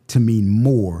situation to mean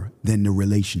more than the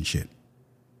relationship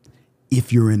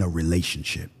if you're in a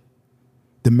relationship.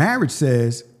 The marriage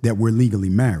says that we're legally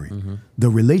married. The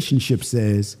relationship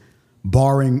says,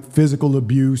 barring physical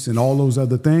abuse and all those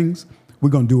other things, we're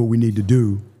going to do what we need to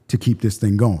do to keep this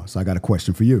thing going. So I got a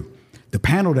question for you. The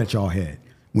panel that y'all had,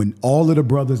 when all of the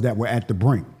brothers that were at the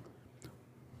brink,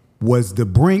 was the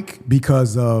brink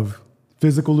because of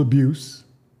physical abuse,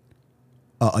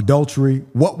 adultery?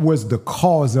 What was the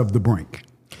cause of the brink?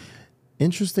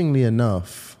 Interestingly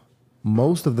enough,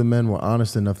 most of the men were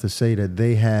honest enough to say that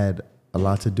they had a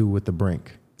lot to do with the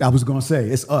brink. I was going to say,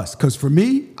 it's us. Because for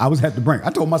me, I was at the brink.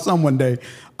 I told my son one day,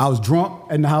 I was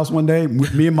drunk in the house one day.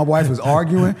 Me and my wife was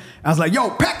arguing. I was like, yo,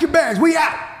 pack your bags. We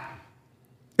out.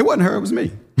 It wasn't her. It was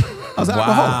me. I was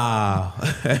alcoholic. Wow.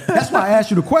 That's why I asked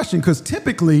you the question, because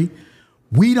typically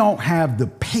we don't have the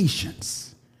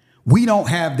patience. We don't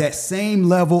have that same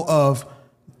level of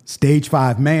stage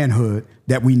 5 manhood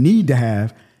that we need to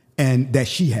have and that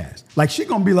she has. Like, she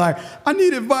gonna be like, I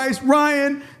need advice,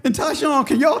 Ryan and Tashawn,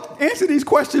 can y'all answer these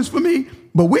questions for me?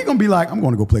 But we're gonna be like, I'm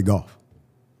gonna go play golf.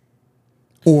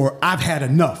 Or I've had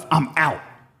enough, I'm out.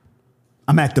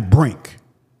 I'm at the brink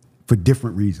for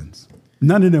different reasons.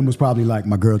 None of them was probably like,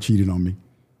 my girl cheated on me.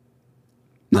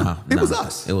 No, it was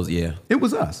us. It was, yeah. It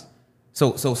was us.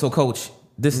 So Coach,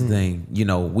 this is the thing,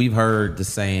 we've heard the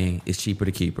saying, it's cheaper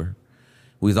to keep her.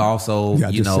 We've also,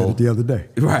 I just said it the other day.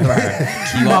 Right.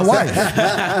 My wife.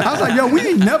 I was like, yo, we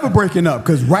ain't never breaking up,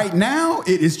 because right now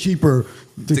it is cheaper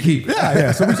to keep.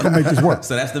 Yeah. So we just gonna make this work.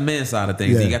 So that's the men's side of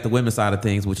things. Yeah. You got the women's side of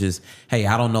things, which is, hey,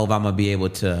 I don't know if I'm gonna be able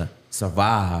to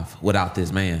survive without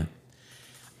this man.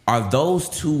 Are those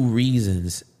two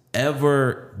reasons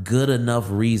ever good enough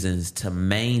reasons to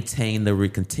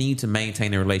continue to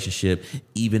maintain the relationship,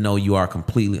 even though you are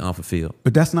completely unfulfilled?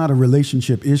 But that's not a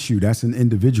relationship issue. That's an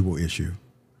individual issue.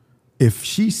 If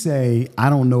she say, I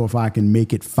don't know if I can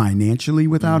make it financially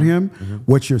without him,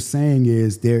 what you're saying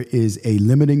is there is a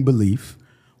limiting belief,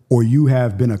 or you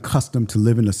have been accustomed to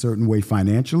living a certain way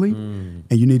financially, and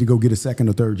you need to go get a second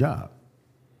or third job.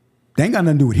 That ain't got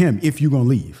nothing to do with him if you're going to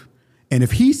leave. And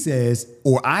if he says,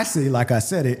 or I say, like I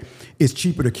said it, it's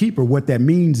cheaper to keep her, what that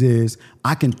means is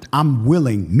I'm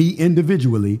willing, me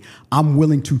individually, I'm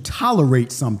willing to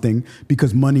tolerate something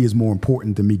because money is more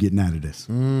important than me getting out of this.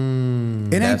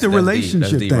 It ain't the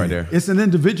relationship thing. Right there. It's an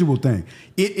individual thing.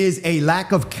 It is a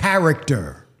lack of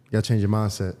character. Y'all change your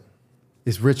mindset.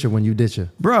 It's richer when you ditch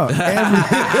her. Bro,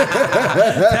 That's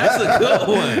a good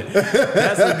one.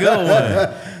 That's a good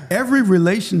one. every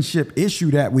relationship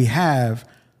issue that we have,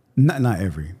 not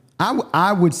every,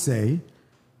 I would say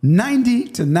 90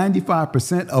 to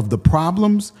 95% of the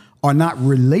problems are not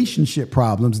relationship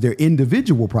problems, they're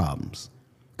individual problems.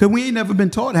 Because we ain't never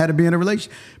been taught how to be in a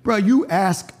relationship. Bro, you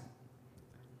ask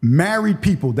married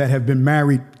people that have been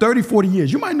married 30, 40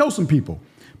 years, you might know some people.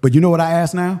 But you know what I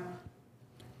ask now?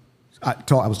 I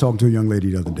was talking to a young lady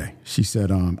the other day. She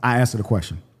said, I asked her the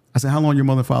question. I said, how long your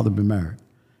mother and father been married?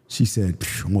 She said,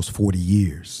 almost 40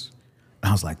 years. And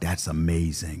I was like, that's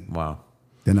amazing. Wow.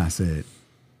 Then I said,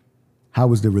 how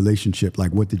was the relationship?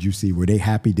 Like, what did you see? Were they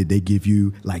happy? Did they give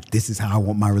you, like, this is how I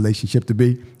want my relationship to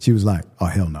be? She was like, oh,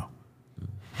 hell no.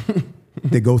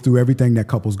 They go through everything that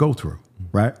couples go through,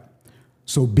 right?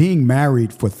 So being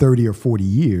married for 30 or 40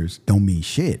 years don't mean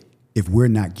shit. If we're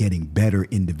not getting better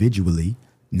individually,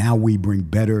 now we bring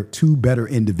two better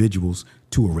individuals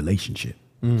to a relationship.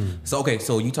 So, okay,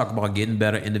 so you talk about getting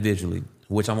better individually.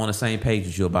 which I'm on the same page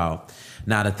with you about.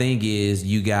 Now, the thing is,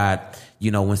 you got,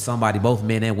 when somebody, both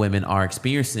men and women, are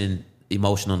experiencing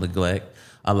emotional neglect,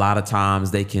 a lot of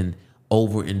times they can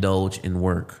overindulge in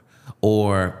work,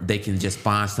 or they can just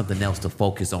find something else to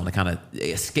focus on to kind of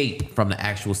escape from the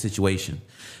actual situation.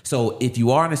 So if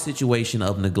you are in a situation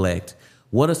of neglect,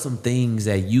 what are some things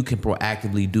that you can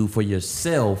proactively do for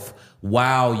yourself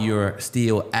while you're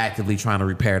still actively trying to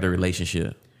repair the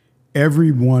relationship?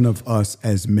 Every one of us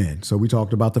as men, so we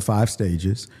talked about the 5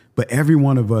 stages, but every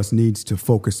one of us needs to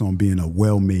focus on being a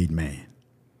well-made man.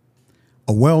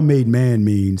 A well-made man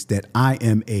means that I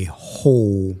am a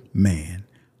whole man.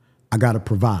 I got to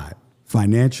provide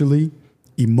financially,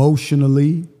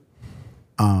 emotionally,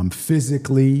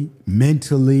 physically,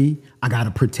 mentally. I got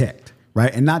to protect,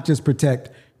 right? And not just protect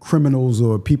criminals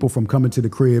or people from coming to the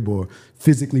crib, or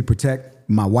physically protect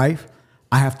my wife.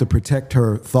 I have to protect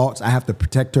her thoughts. I have to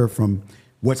protect her from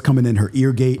what's coming in her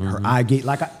ear gate, her eye gate.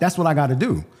 That's what I got to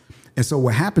do. And so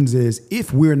what happens is,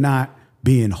 if we're not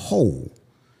being whole,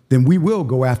 then we will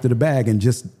go after the bag and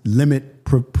just limit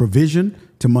provision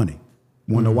to money.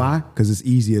 Want to know why? Because it's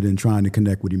easier than trying to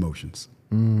connect with emotions.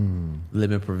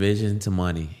 Limit provision to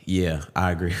money. Yeah,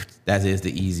 I agree. That is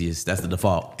the easiest. That's the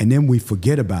default. And then we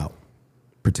forget about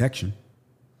protection.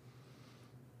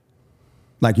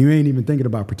 Like, you ain't even thinking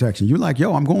about protection. You're like,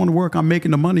 yo, I'm going to work, I'm making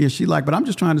the money. And she like, but I'm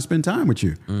just trying to spend time with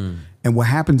you. And what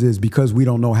happens is, because we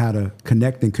don't know how to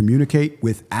connect and communicate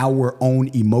with our own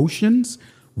emotions,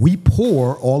 we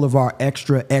pour all of our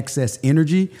excess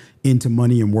energy into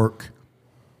money and work,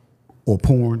 or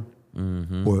porn,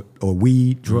 or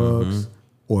weed, drugs,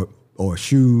 or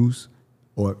shoes,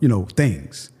 or,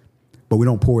 things. But we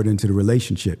don't pour it into the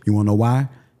relationship. You want to know why?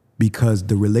 Because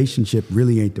the relationship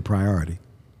really ain't the priority.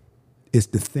 It's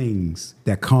the things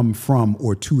that come from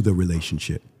or to the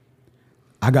relationship.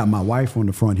 I got my wife on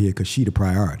the front here because she the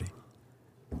priority.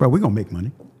 Bro, we're going to make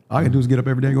money. All I got to do is get up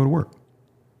every day and go to work.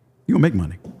 You're going to make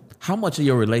money. How much of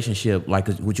your relationship, like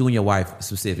with you and your wife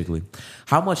specifically,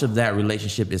 how much of that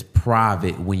relationship is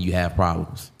private when you have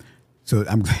problems? So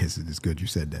I'm glad it's good you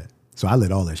said that. So I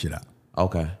let all that shit out.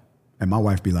 Okay. And my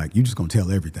wife be like, you just gonna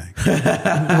tell everything.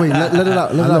 Wait, let it out. Let it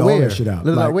out. All Where? that shit out.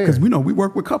 Let it out. Where? Because we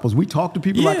work with couples. We talk to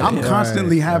people. Yeah, I'm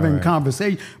constantly having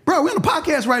conversations. Bro, we're on a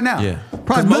podcast right now. Yeah.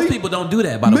 Because most people don't do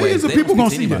that, by the way. Millions of people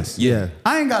gonna see this. Yeah.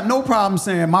 I ain't got no problem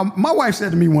saying, my wife said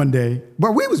to me one day,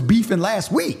 bro, we was beefing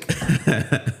last week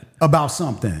about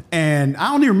something. And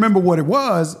I don't even remember what it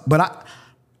was, but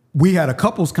we had a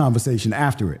couples conversation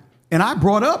after it. And I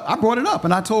brought it up,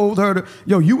 and I told her,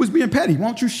 yo, you was being petty. Why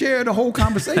don't you share the whole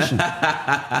conversation?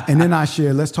 And then I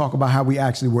shared, let's talk about how we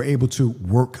actually were able to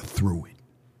work through it.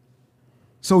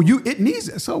 So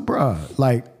bruh,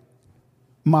 like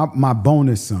my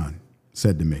bonus son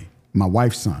said to me, my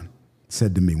wife's son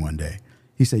said to me one day,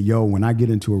 he said, yo, when I get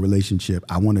into a relationship,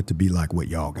 I want it to be like what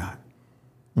y'all got.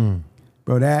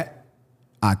 Bro,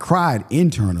 I cried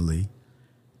internally,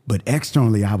 but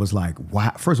externally I was like,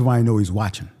 why? First of all, I know he's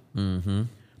watching.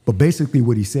 But basically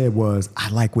what he said was, I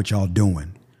like what y'all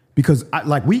doing. Because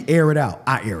we air it out.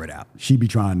 I air it out. She be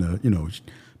trying to,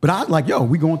 but I like, yo,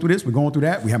 we going through this, we're going through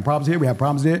that. We have problems here, we have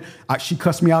problems there. She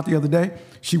cussed me out the other day.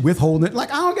 She withholding it.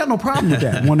 Like, I don't got no problem with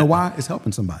that. Want to know why? It's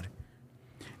helping somebody.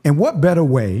 And what better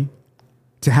way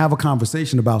to have a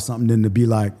conversation about something than to be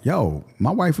like, yo,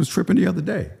 my wife was tripping the other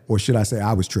day. Or should I say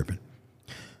I was tripping?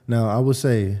 Now, I would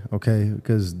say, okay,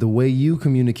 because the way you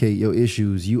communicate your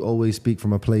issues, you always speak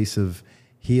from a place of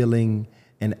healing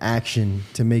and action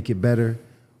to make it better.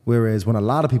 Whereas when a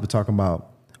lot of people talking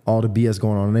about all the BS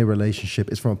going on in their relationship,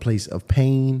 it's from a place of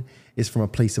pain, it's from a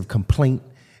place of complaint,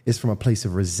 it's from a place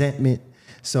of resentment.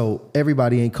 So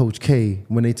everybody ain't Coach K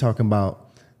when they talking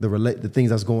about the things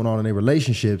that's going on in their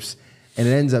relationships, and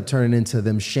it ends up turning into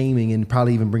them shaming and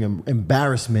probably even bringing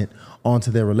embarrassment onto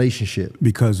their relationship.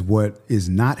 Because what is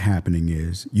not happening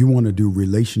is you want to do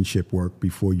relationship work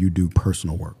before you do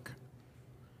personal work.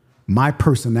 My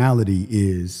personality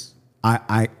is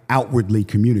I outwardly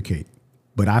communicate,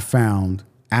 but I found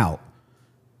out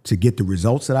to get the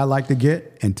results that I like to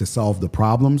get and to solve the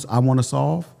problems I want to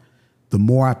solve, the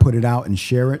more I put it out and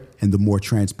share it and the more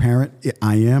transparent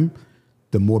I am,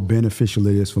 the more beneficial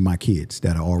it is for my kids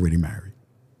that are already married.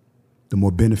 The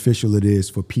more beneficial it is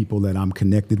for people that I'm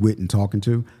connected with and talking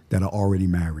to that are already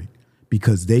married.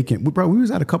 Because they can, bro, we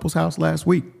was at a couple's house last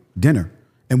week, dinner,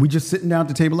 and we just sitting down at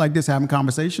the table like this, having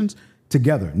conversations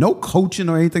together. No coaching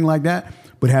or anything like that,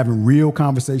 but having real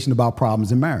conversation about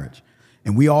problems in marriage.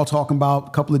 And we all talking about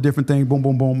a couple of different things, boom,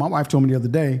 boom, boom. My wife told me the other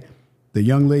day, the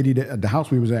young lady at the house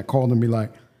we was at called me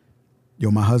like,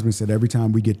 yo, my husband said every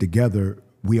time we get together,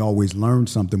 we always learn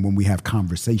something when we have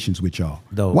conversations with y'all.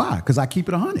 Dope. Why? Because I keep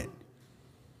it 100.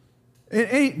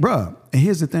 It ain't, bruh. And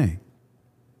here's the thing.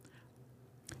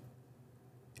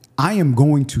 I am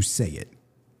going to say it.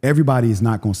 Everybody is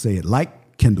not going to say it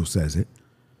like Kendall says it,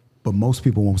 but most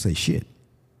people won't say shit.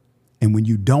 And when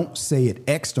you don't say it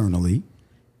externally,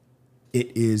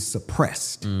 it is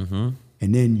suppressed. Mm-hmm.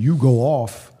 And then you go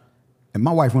off, and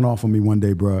my wife went off on me one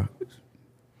day, bruh.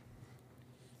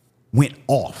 Went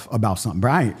off about something.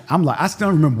 But I still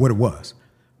don't remember what it was.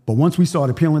 But once we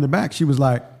started peeling it back, she was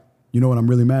like, you know what I'm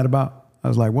really mad about? I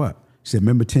was like, what? She said,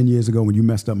 remember 10 years ago when you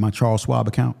messed up my Charles Schwab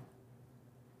account?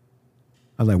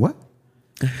 I was like, what?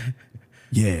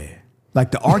 Yeah.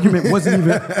 Like the argument wasn't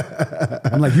even,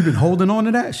 I'm like, you've been holding on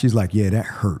to that? She's like, yeah, that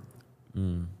hurt.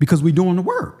 Because we doing the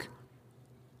work.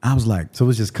 I was like, so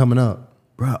it's just coming up.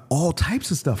 Bro, all types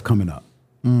of stuff coming up.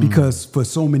 Because for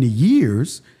so many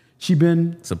years, she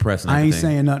been suppressing everything. I ain't everything.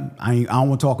 saying nothing. I don't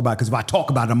want to talk about it because if I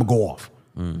talk about it, I'm going to go off.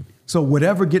 So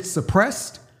whatever gets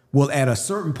suppressed will at a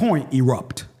certain point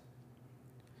erupt.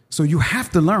 So you have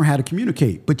to learn how to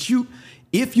communicate. But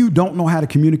if you don't know how to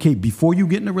communicate before you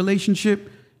get in a relationship,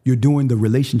 you're doing the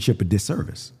relationship a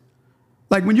disservice.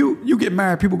 Like when you get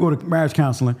married, people go to marriage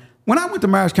counseling. When I went to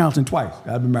marriage counseling twice,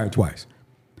 I've been married twice.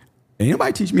 Ain't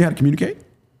nobody teach me how to communicate.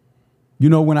 You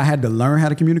know when I had to learn how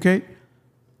to communicate?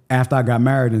 After I got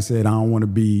married and said, I don't want to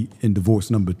be in divorce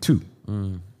number 2.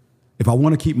 If I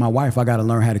want to keep my wife, I got to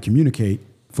learn how to communicate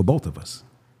for both of us.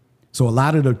 So a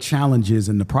lot of the challenges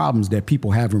and the problems that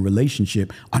people have in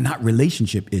relationship are not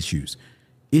relationship issues.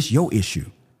 It's your issue.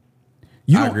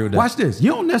 I agree with that. Watch this.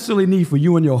 You don't necessarily need for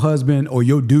you and your husband or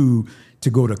your dude to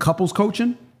go to couples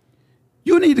coaching.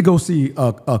 You need to go see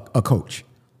a coach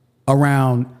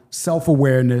around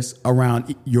self-awareness,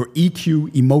 around your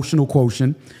EQ, emotional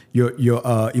quotient,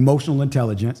 your emotional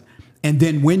intelligence. And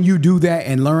then when you do that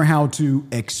and learn how to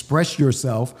express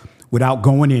yourself without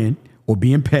going in or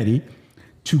being petty,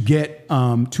 to get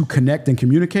to connect and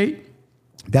communicate,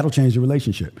 that'll change the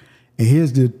relationship.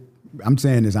 And I'm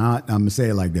saying this, I'm gonna say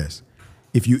it like this.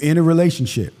 If you're in a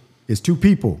relationship, it's 2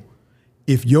 people.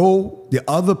 If the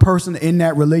other person in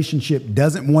that relationship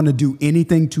doesn't want to do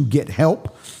anything to get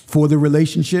help for the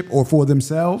relationship or for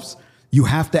themselves, you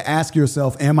have to ask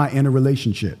yourself, am I in a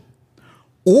relationship?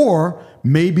 Or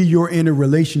maybe you're in a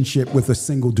relationship with a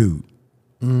single dude.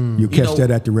 You catch that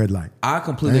at the red light. I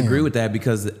completely agree with that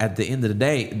because at the end of the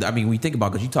day, I mean, when you think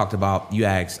about, because you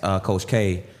asked Coach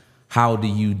K, how do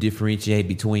you differentiate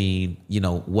between,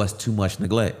 what's too much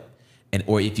neglect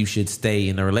or if you should stay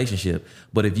in a relationship?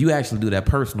 But if you actually do that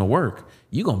personal work,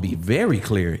 you're going to be very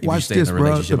clear if you stay in a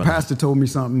relationship. The pastor told me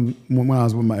something when I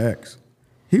was with my ex.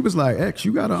 He was like, X,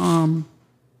 you gotta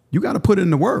put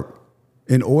in the work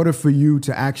in order for you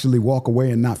to actually walk away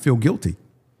and not feel guilty.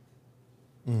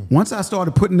 Once I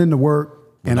started putting in the work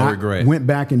and I went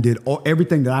back and did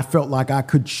everything that I felt like I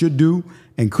should do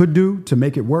and could do to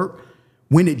make it work,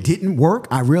 when it didn't work,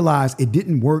 I realized it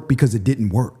didn't work because it didn't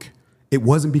work. It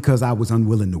wasn't because I was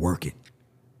unwilling to work it.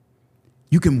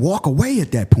 You can walk away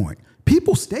at that point.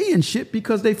 People stay in shit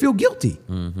because they feel guilty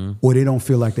or they don't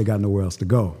feel like they got nowhere else to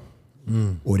go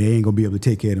or they ain't gonna be able to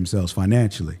take care of themselves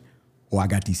financially or I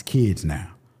got these kids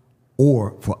now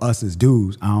or for us as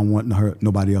dudes, I don't want to hurt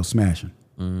nobody else smashing.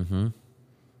 I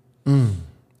mean,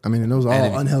 and those are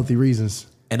all unhealthy reasons.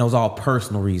 And those are all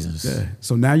personal reasons. Yeah.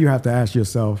 So now you have to ask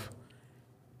yourself,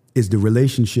 is the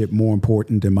relationship more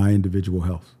important than my individual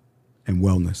health and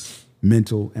wellness,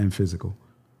 mental and physical?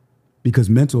 Because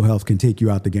mental health can take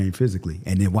you out the game physically.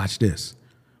 And then watch this.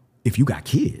 If you got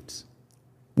kids,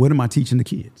 what am I teaching the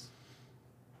kids?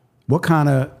 What kind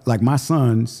of, like my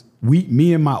sons,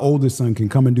 me and my oldest son can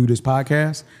come and do this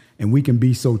podcast and we can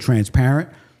be so transparent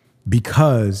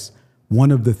because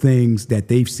one of the things that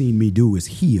they've seen me do is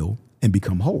heal and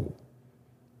become whole.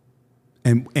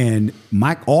 And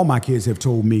all my kids have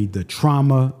told me the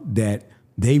trauma that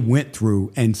they went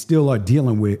through and still are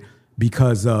dealing with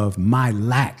because of my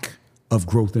lack of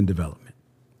growth and development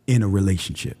in a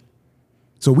relationship.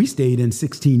 So we stayed in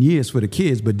 16 years for the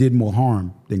kids, but did more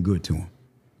harm than good to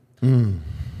them.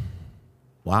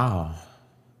 Wow.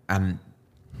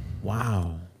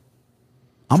 Wow.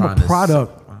 I'm a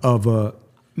product of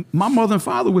my mother and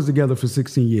father was together for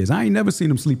 16 years. I ain't never seen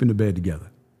them sleep in the bed together.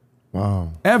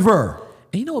 Wow. Ever.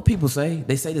 And you know what people say?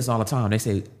 They say this all the time. They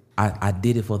say, I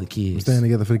did it for the kids. We're staying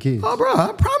together for the kids. Oh, bro,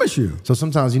 I promise you. So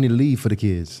sometimes you need to leave for the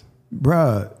kids.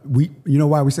 Bruh, you know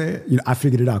why we say it? I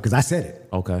figured it out because I said it.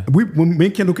 Okay. When me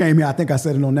and Kendall came here, I think I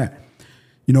said it on that.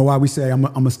 You know why we say I'm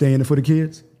going to stay in it for the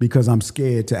kids? Because I'm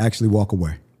scared to actually walk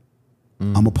away.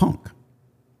 I'm a punk,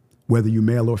 whether you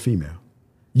male or female.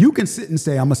 You can sit and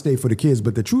say, I'm going to stay for the kids,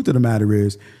 but the truth of the matter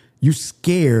is you're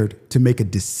scared to make a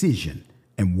decision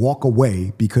and walk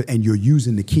away and you're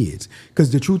using the kids.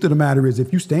 Because the truth of the matter is,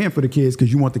 if you stand for the kids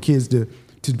because you want the kids to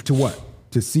what?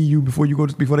 To see you before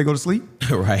they go to sleep?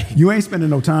 Right. You ain't spending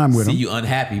no time with them. See you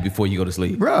unhappy before you go to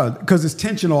sleep. Bro, because there's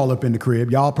tension all up in the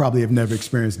crib. Y'all probably have never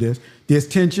experienced this. There's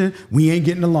tension. We ain't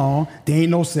getting along. There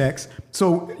ain't no sex.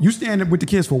 So you standing with the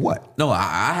kids for what? No,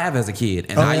 I have as a kid.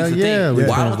 And I used to think,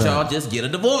 why don't y'all just get a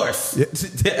divorce?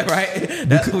 Yeah. Right?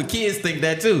 That's what kids think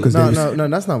that too. No,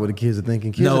 that's not what the kids are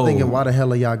thinking. Kids are thinking, why the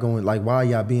hell are y'all going, like, why are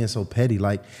y'all being so petty?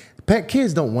 Like,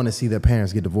 kids don't want to see their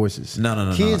parents get divorces.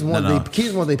 No. Kids want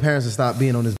their parents to stop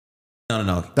being on this.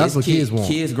 No. That's what kids want.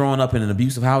 Kids growing up in an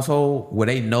abusive household where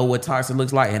they know what toxic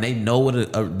looks like and they know what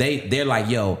they're like,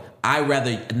 yo, I'd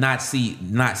rather not see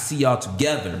y'all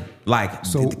together. Like,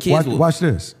 so the kids watch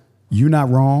this. You're not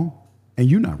wrong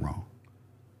and you're not wrong.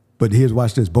 But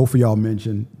watch this. Both of y'all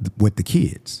mentioned with the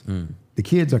kids. The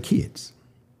kids are kids.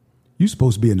 You're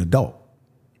supposed to be an adult.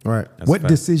 Right. What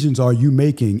decisions are you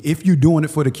making? If you're doing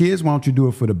it for the kids, why don't you do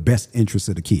it for the best interest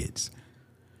of the kids?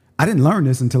 I didn't learn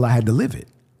this until I had to live it.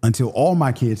 Until all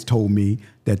my kids told me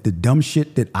that the dumb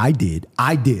shit that I did,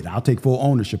 I'll take full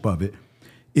ownership of it,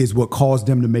 is what caused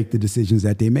them to make the decisions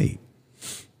that they made.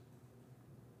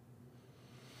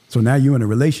 So now you're in a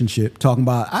relationship talking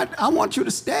about, I want you to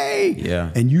stay.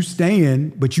 Yeah. And you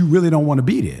staying, but you really don't want to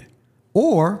be there.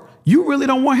 Or you really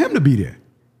don't want him to be there.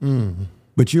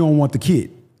 But you don't want the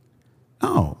kid.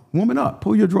 No, woman up.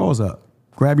 Pull your drawers up.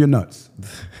 Grab your nuts.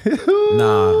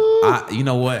 Nah, you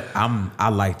know what? I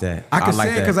like that. I can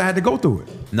say it because I had to go through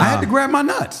it. I had to grab my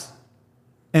nuts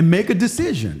and make a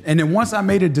decision. And then once I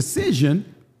made a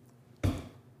decision,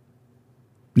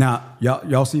 now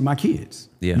y'all see my kids.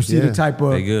 Yeah. You see the type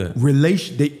of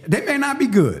relation. They may not be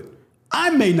good.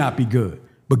 I may not be good.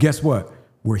 But guess what?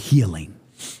 We're healing.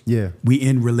 Yeah. We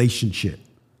in relationship.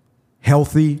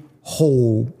 Healthy,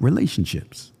 whole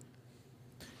relationships.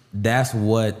 That's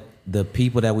what the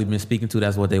people that we've been speaking to,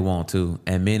 that's what they want too.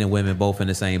 And men and women both in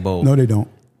the same boat. No, they don't.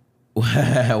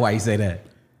 Why you say that?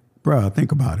 Bruh,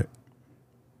 think about it.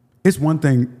 It's one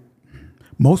thing.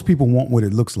 Most people want what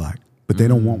it looks like, but they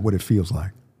don't want what it feels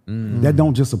like. That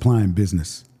don't just apply in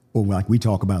business or like we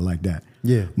talk about like that.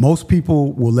 Yeah. Most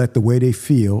people will let the way they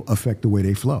feel affect the way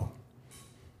they flow.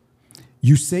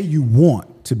 You say you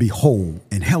want to be whole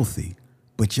and healthy,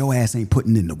 but your ass ain't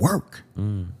putting in the work.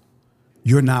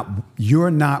 You're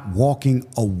not walking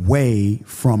away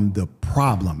from the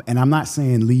problem. And I'm not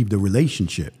saying leave the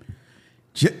relationship.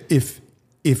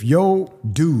 If your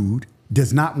dude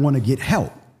does not want to get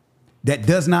help, that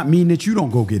does not mean that you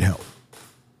don't go get help.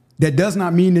 That does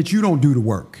not mean that you don't do the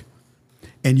work.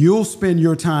 And you'll spend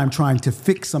your time trying to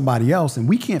fix somebody else, and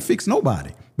we can't fix nobody.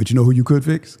 But you know who you could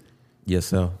fix? Yes,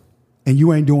 sir. And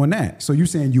you ain't doing that. So you're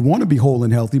saying you want to be whole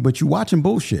and healthy, but you watching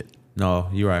bullshit. No,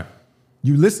 you're right.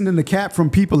 You listening to cap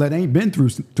from people that ain't been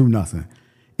through nothing.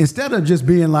 Instead of just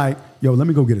being like, yo, let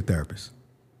me go get a therapist.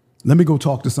 Let me go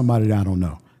talk to somebody that I don't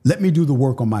know. Let me do the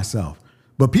work on myself.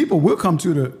 But people will come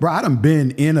to bro, I done been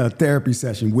in a therapy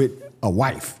session with a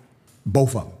wife,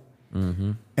 both of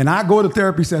them. And I go to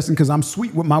therapy session because I'm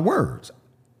sweet with my words.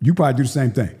 You probably do the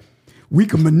same thing. We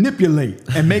can manipulate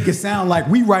and make it sound like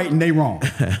we right and they wrong.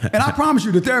 And I promise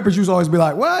you, the therapist used to always be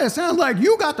like, well, it sounds like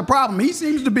you got the problem. He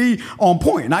seems to be on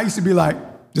point. And I used to be like,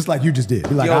 just like you just did.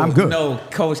 Be like, yo, I'm good. No,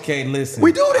 Coach K, listen.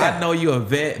 We do that. I know you're a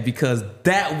vet because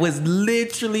that was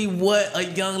literally what a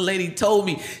young lady told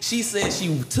me. She said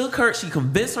she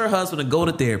convinced her husband to go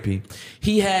to therapy.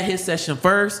 He had his session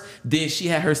first, then she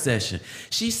had her session.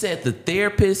 She said the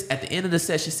therapist at the end of the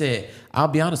session said, I'll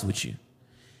be honest with you.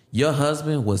 Your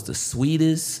husband was the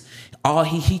sweetest.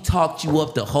 He talked you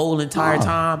up the whole entire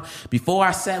time. Before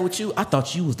I sat with you, I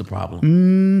thought you was the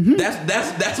problem.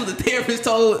 That's what the therapist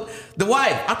told the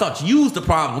wife. I thought you was the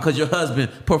problem because your husband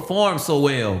performed so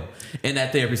well in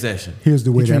that therapy session. Here's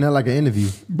the way treat that like an interview,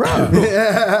 bro. You want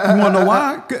to know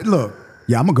why? Look,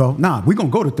 yeah, I'm gonna go. Nah, we gonna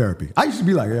go to therapy. I used to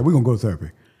be like, yeah, we gonna go to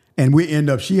therapy, and we end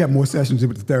up. She had more sessions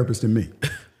with the therapist than me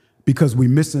because we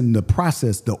missing the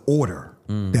process, the order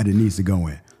that it needs to go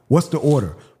in. What's the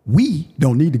order? We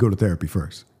don't need to go to therapy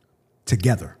first.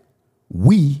 Together.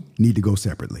 We need to go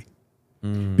separately.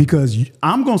 Because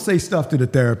I'm going to say stuff to the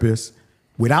therapist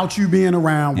without you being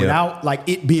around, without like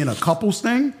it being a couples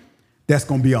thing, that's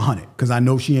going to be 100 because I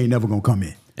know she ain't never going to come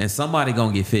in. And somebody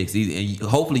going to get fixed. And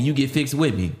hopefully you get fixed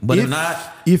with me. But if not...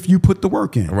 If you put the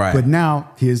work in. Right. But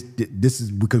now, this is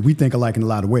because we think alike in a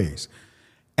lot of ways.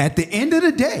 At the end of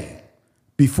the day,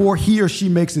 before he or she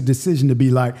makes a decision to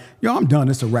be like, yo, I'm done,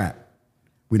 it's a wrap.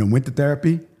 We done went to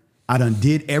therapy. I done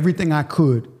did everything I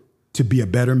could to be a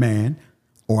better man.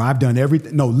 Or I've done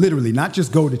everything. No, literally, not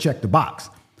just go to check the box.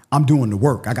 I'm doing the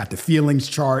work. I got the feelings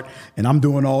chart and I'm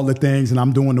doing all the things and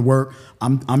I'm doing the work.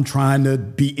 I'm trying to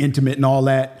be intimate and all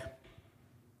that.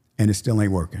 And it still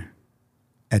ain't working.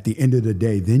 At the end of the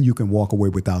day, then you can walk away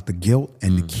without the guilt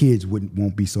and the kids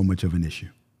won't be so much of an issue.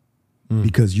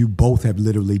 Because you both have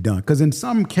literally done. Because in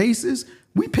some cases,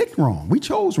 we picked wrong. We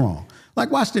chose wrong.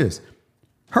 Like, watch this.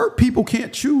 Hurt people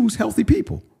can't choose healthy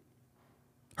people.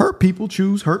 Hurt people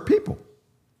choose hurt people.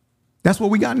 That's what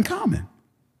we got in common.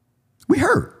 We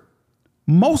hurt.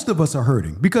 Most of us are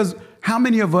hurting because how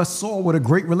many of us saw what a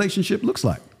great relationship looks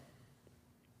like?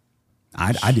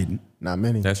 I didn't. Not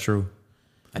many. That's true.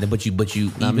 But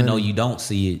you, even though you don't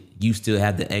see it, you still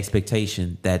have the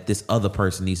expectation that this other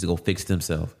person needs to go fix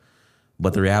themselves.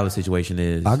 But the reality situation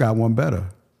is, I got one better.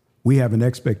 We have an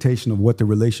expectation of what the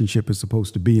relationship is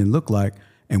supposed to be and look like.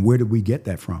 And where did we get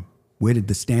that from? Where did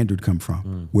the standard come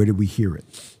from? Where did we hear it?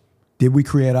 Did we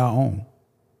create our own?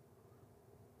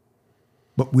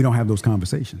 But we don't have those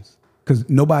conversations because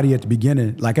nobody at the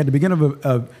beginning, like at the beginning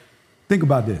of think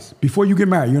about this. Before you get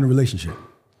married, you're in a relationship.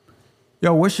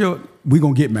 Yo, we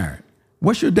gonna get married.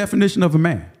 What's your definition of a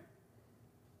man?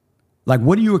 Like,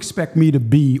 what do you expect me to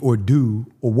be or do,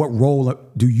 or what role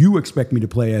do you expect me to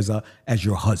play as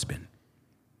your husband?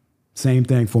 Same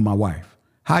thing for my wife.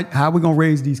 How are we gonna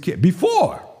raise these kids?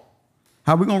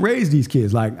 How are we gonna raise these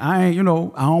kids? Like, I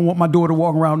don't want my daughter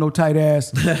walking around no tight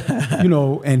ass,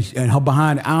 and her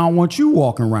behind. I don't want you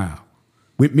walking around.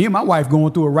 With me and my wife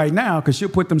going through it right now because she'll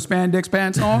put them spandex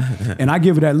pants on, and I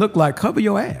give her that look like, cover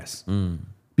your ass,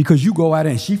 because you go out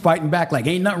there and she fighting back like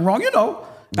ain't nothing wrong,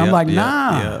 I'm like,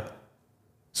 nah. Yeah.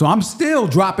 So I'm still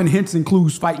dropping hints and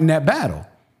clues, fighting that battle.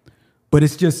 But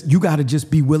it's just, you got to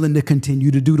just be willing to continue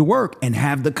to do the work and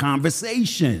have the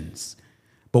conversations.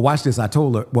 But watch this. I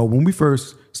told her, well, when we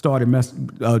first started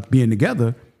being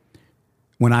together,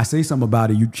 when I say something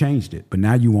about it, you changed it, but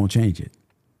now you won't change it.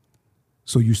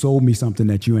 So you sold me something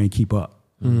that you ain't keep up.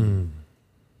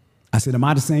 I said, am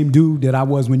I the same dude that I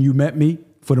was when you met me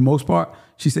for the most part?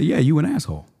 She said, yeah, you an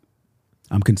asshole.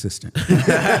 I'm consistent.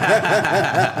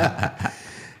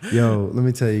 Yo, let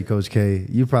me tell you, Coach K,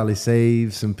 you probably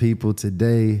saved some people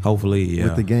today. Hopefully, yeah.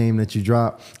 With the game that you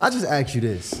dropped. I just asked you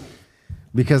this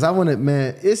because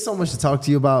it's so much to talk to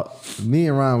you about. Me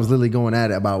and Ryan was literally going at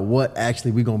it about what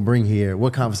actually we're going to bring here,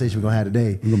 what conversation we're going to have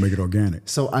today. We're going to make it organic.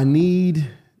 So I need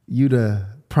you to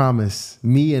promise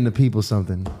me and the people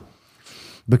something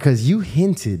because you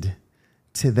hinted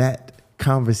to that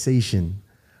conversation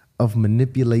of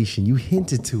manipulation. You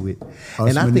hinted to it.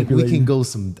 And I think we can go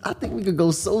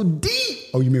so deep.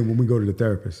 Oh, you mean when we go to the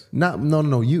therapist? No. I'm not, why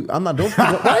are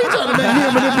you trying to make me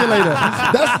a manipulator?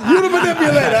 That's you the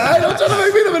manipulator. I don't try to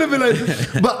make me the manipulator.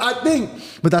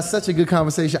 But that's such a good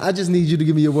conversation. I just need you to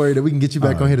give me your word that we can get you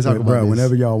back on here to talk about this.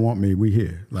 Whenever y'all want me, we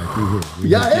here. Like, we here.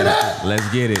 Y'all hear that? Let's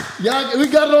get it. Y'all, we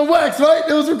got it on wax, right?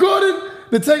 It was recorded.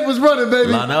 The tape was running,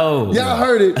 baby. I know. Y'all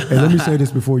heard it. Hey, let me say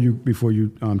this before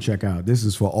you check out. This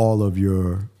is for all of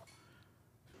your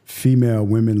female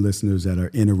women listeners that are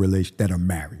in a relation that are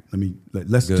married.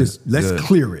 Let's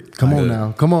clear it. Come on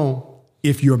now. Come on.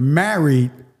 If you're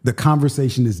married, the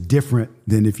conversation is different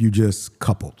than if you just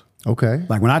coupled. Okay.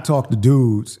 Like when I talk to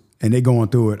dudes and they going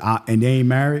through it and they ain't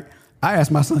married, I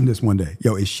asked my son this one day,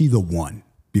 yo, is she the one?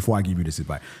 Before I give you this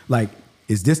advice. Like,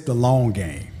 is this the long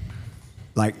game?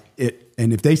 Like it.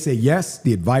 And if they say yes,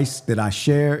 the advice that I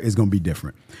share is going to be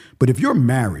different. But if you're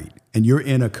married and you're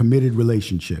in a committed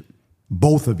relationship,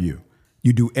 both of you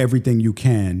do everything you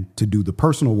can to do the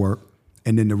personal work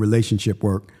and then the relationship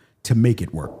work to make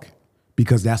it work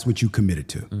because that's what you committed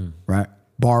to, right?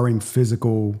 Barring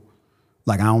physical,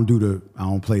 like I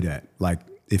don't play that. Like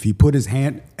if he put his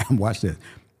hand, watch this.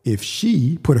 If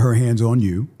she put her hands on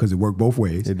you, because it worked both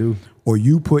ways. They do. Or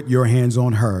you put your hands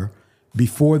on her,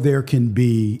 before there can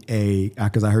be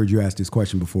because I heard you ask this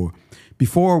question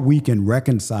before we can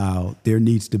reconcile, there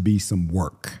needs to be some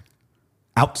work,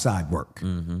 outside work,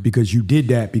 because you did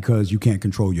that because you can't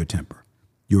control your temper,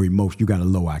 your emotion, you got a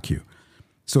low IQ.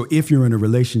 So if you're in a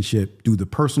relationship, do the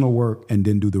personal work and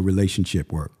then do the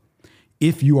relationship work.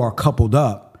 If you are coupled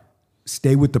up,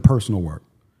 stay with the personal work.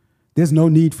 There's no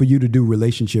need for you to do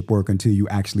relationship work until you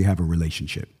actually have a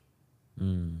relationship.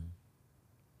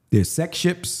 There's sex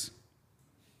ships.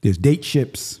 There's date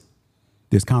ships,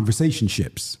 there's conversation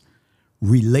ships.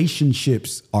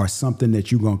 Relationships are something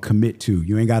that you're going to commit to.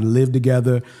 You ain't got to live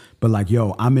together, but like,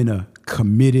 yo, I'm in a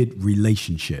committed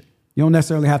relationship. You don't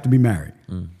necessarily have to be married.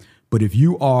 But if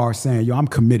you are saying, yo, I'm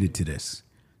committed to this,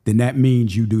 then that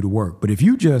means you do the work. But if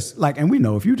you just, and we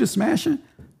know, if you just smashing,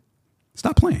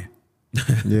 stop playing.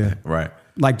 Yeah. Right.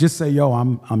 Like just say, yo,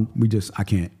 I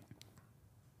can't.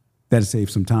 That'll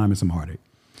save some time and some heartache.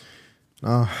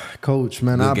 Coach,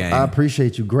 man, Good I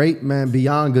appreciate you. Great, man.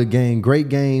 Beyond good game. Great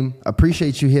game. I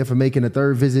appreciate you here for making a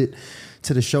third visit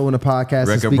to the show and the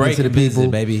podcast and speaking to the people.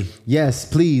 Baby. Yes,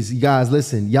 please, you guys,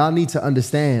 listen. Y'all need to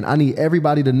understand. I need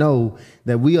everybody to know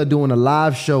that we are doing a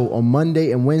live show on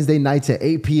Monday and Wednesday nights at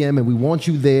 8 p.m. and we want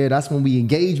you there. That's when we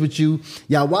engage with you.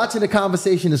 Y'all watching the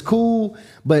conversation is cool,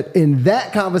 but in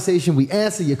that conversation, we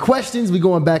answer your questions. We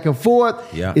going back and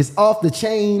forth. Yeah. It's off the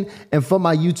chain. And for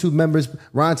my YouTube members,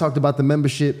 Ryan talked about the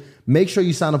membership. Make sure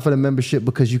you sign up for the membership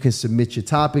because you can submit your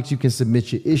topics, you can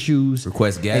submit your issues.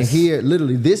 Request guests. And here,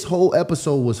 literally, this whole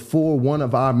episode was for one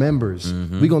of our members.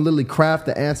 We're going to literally craft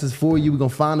the answers for you. We're going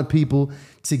to find the people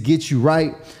to get you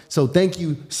right. So thank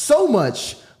you so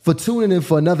much for tuning in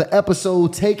for another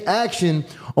episode. Take action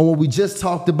on what we just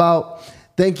talked about.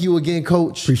 Thank you again,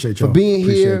 Coach. Appreciate y'all. For being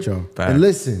here. Y'all. And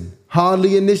listen,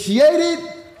 hardly initiated,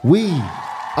 we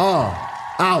are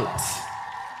out.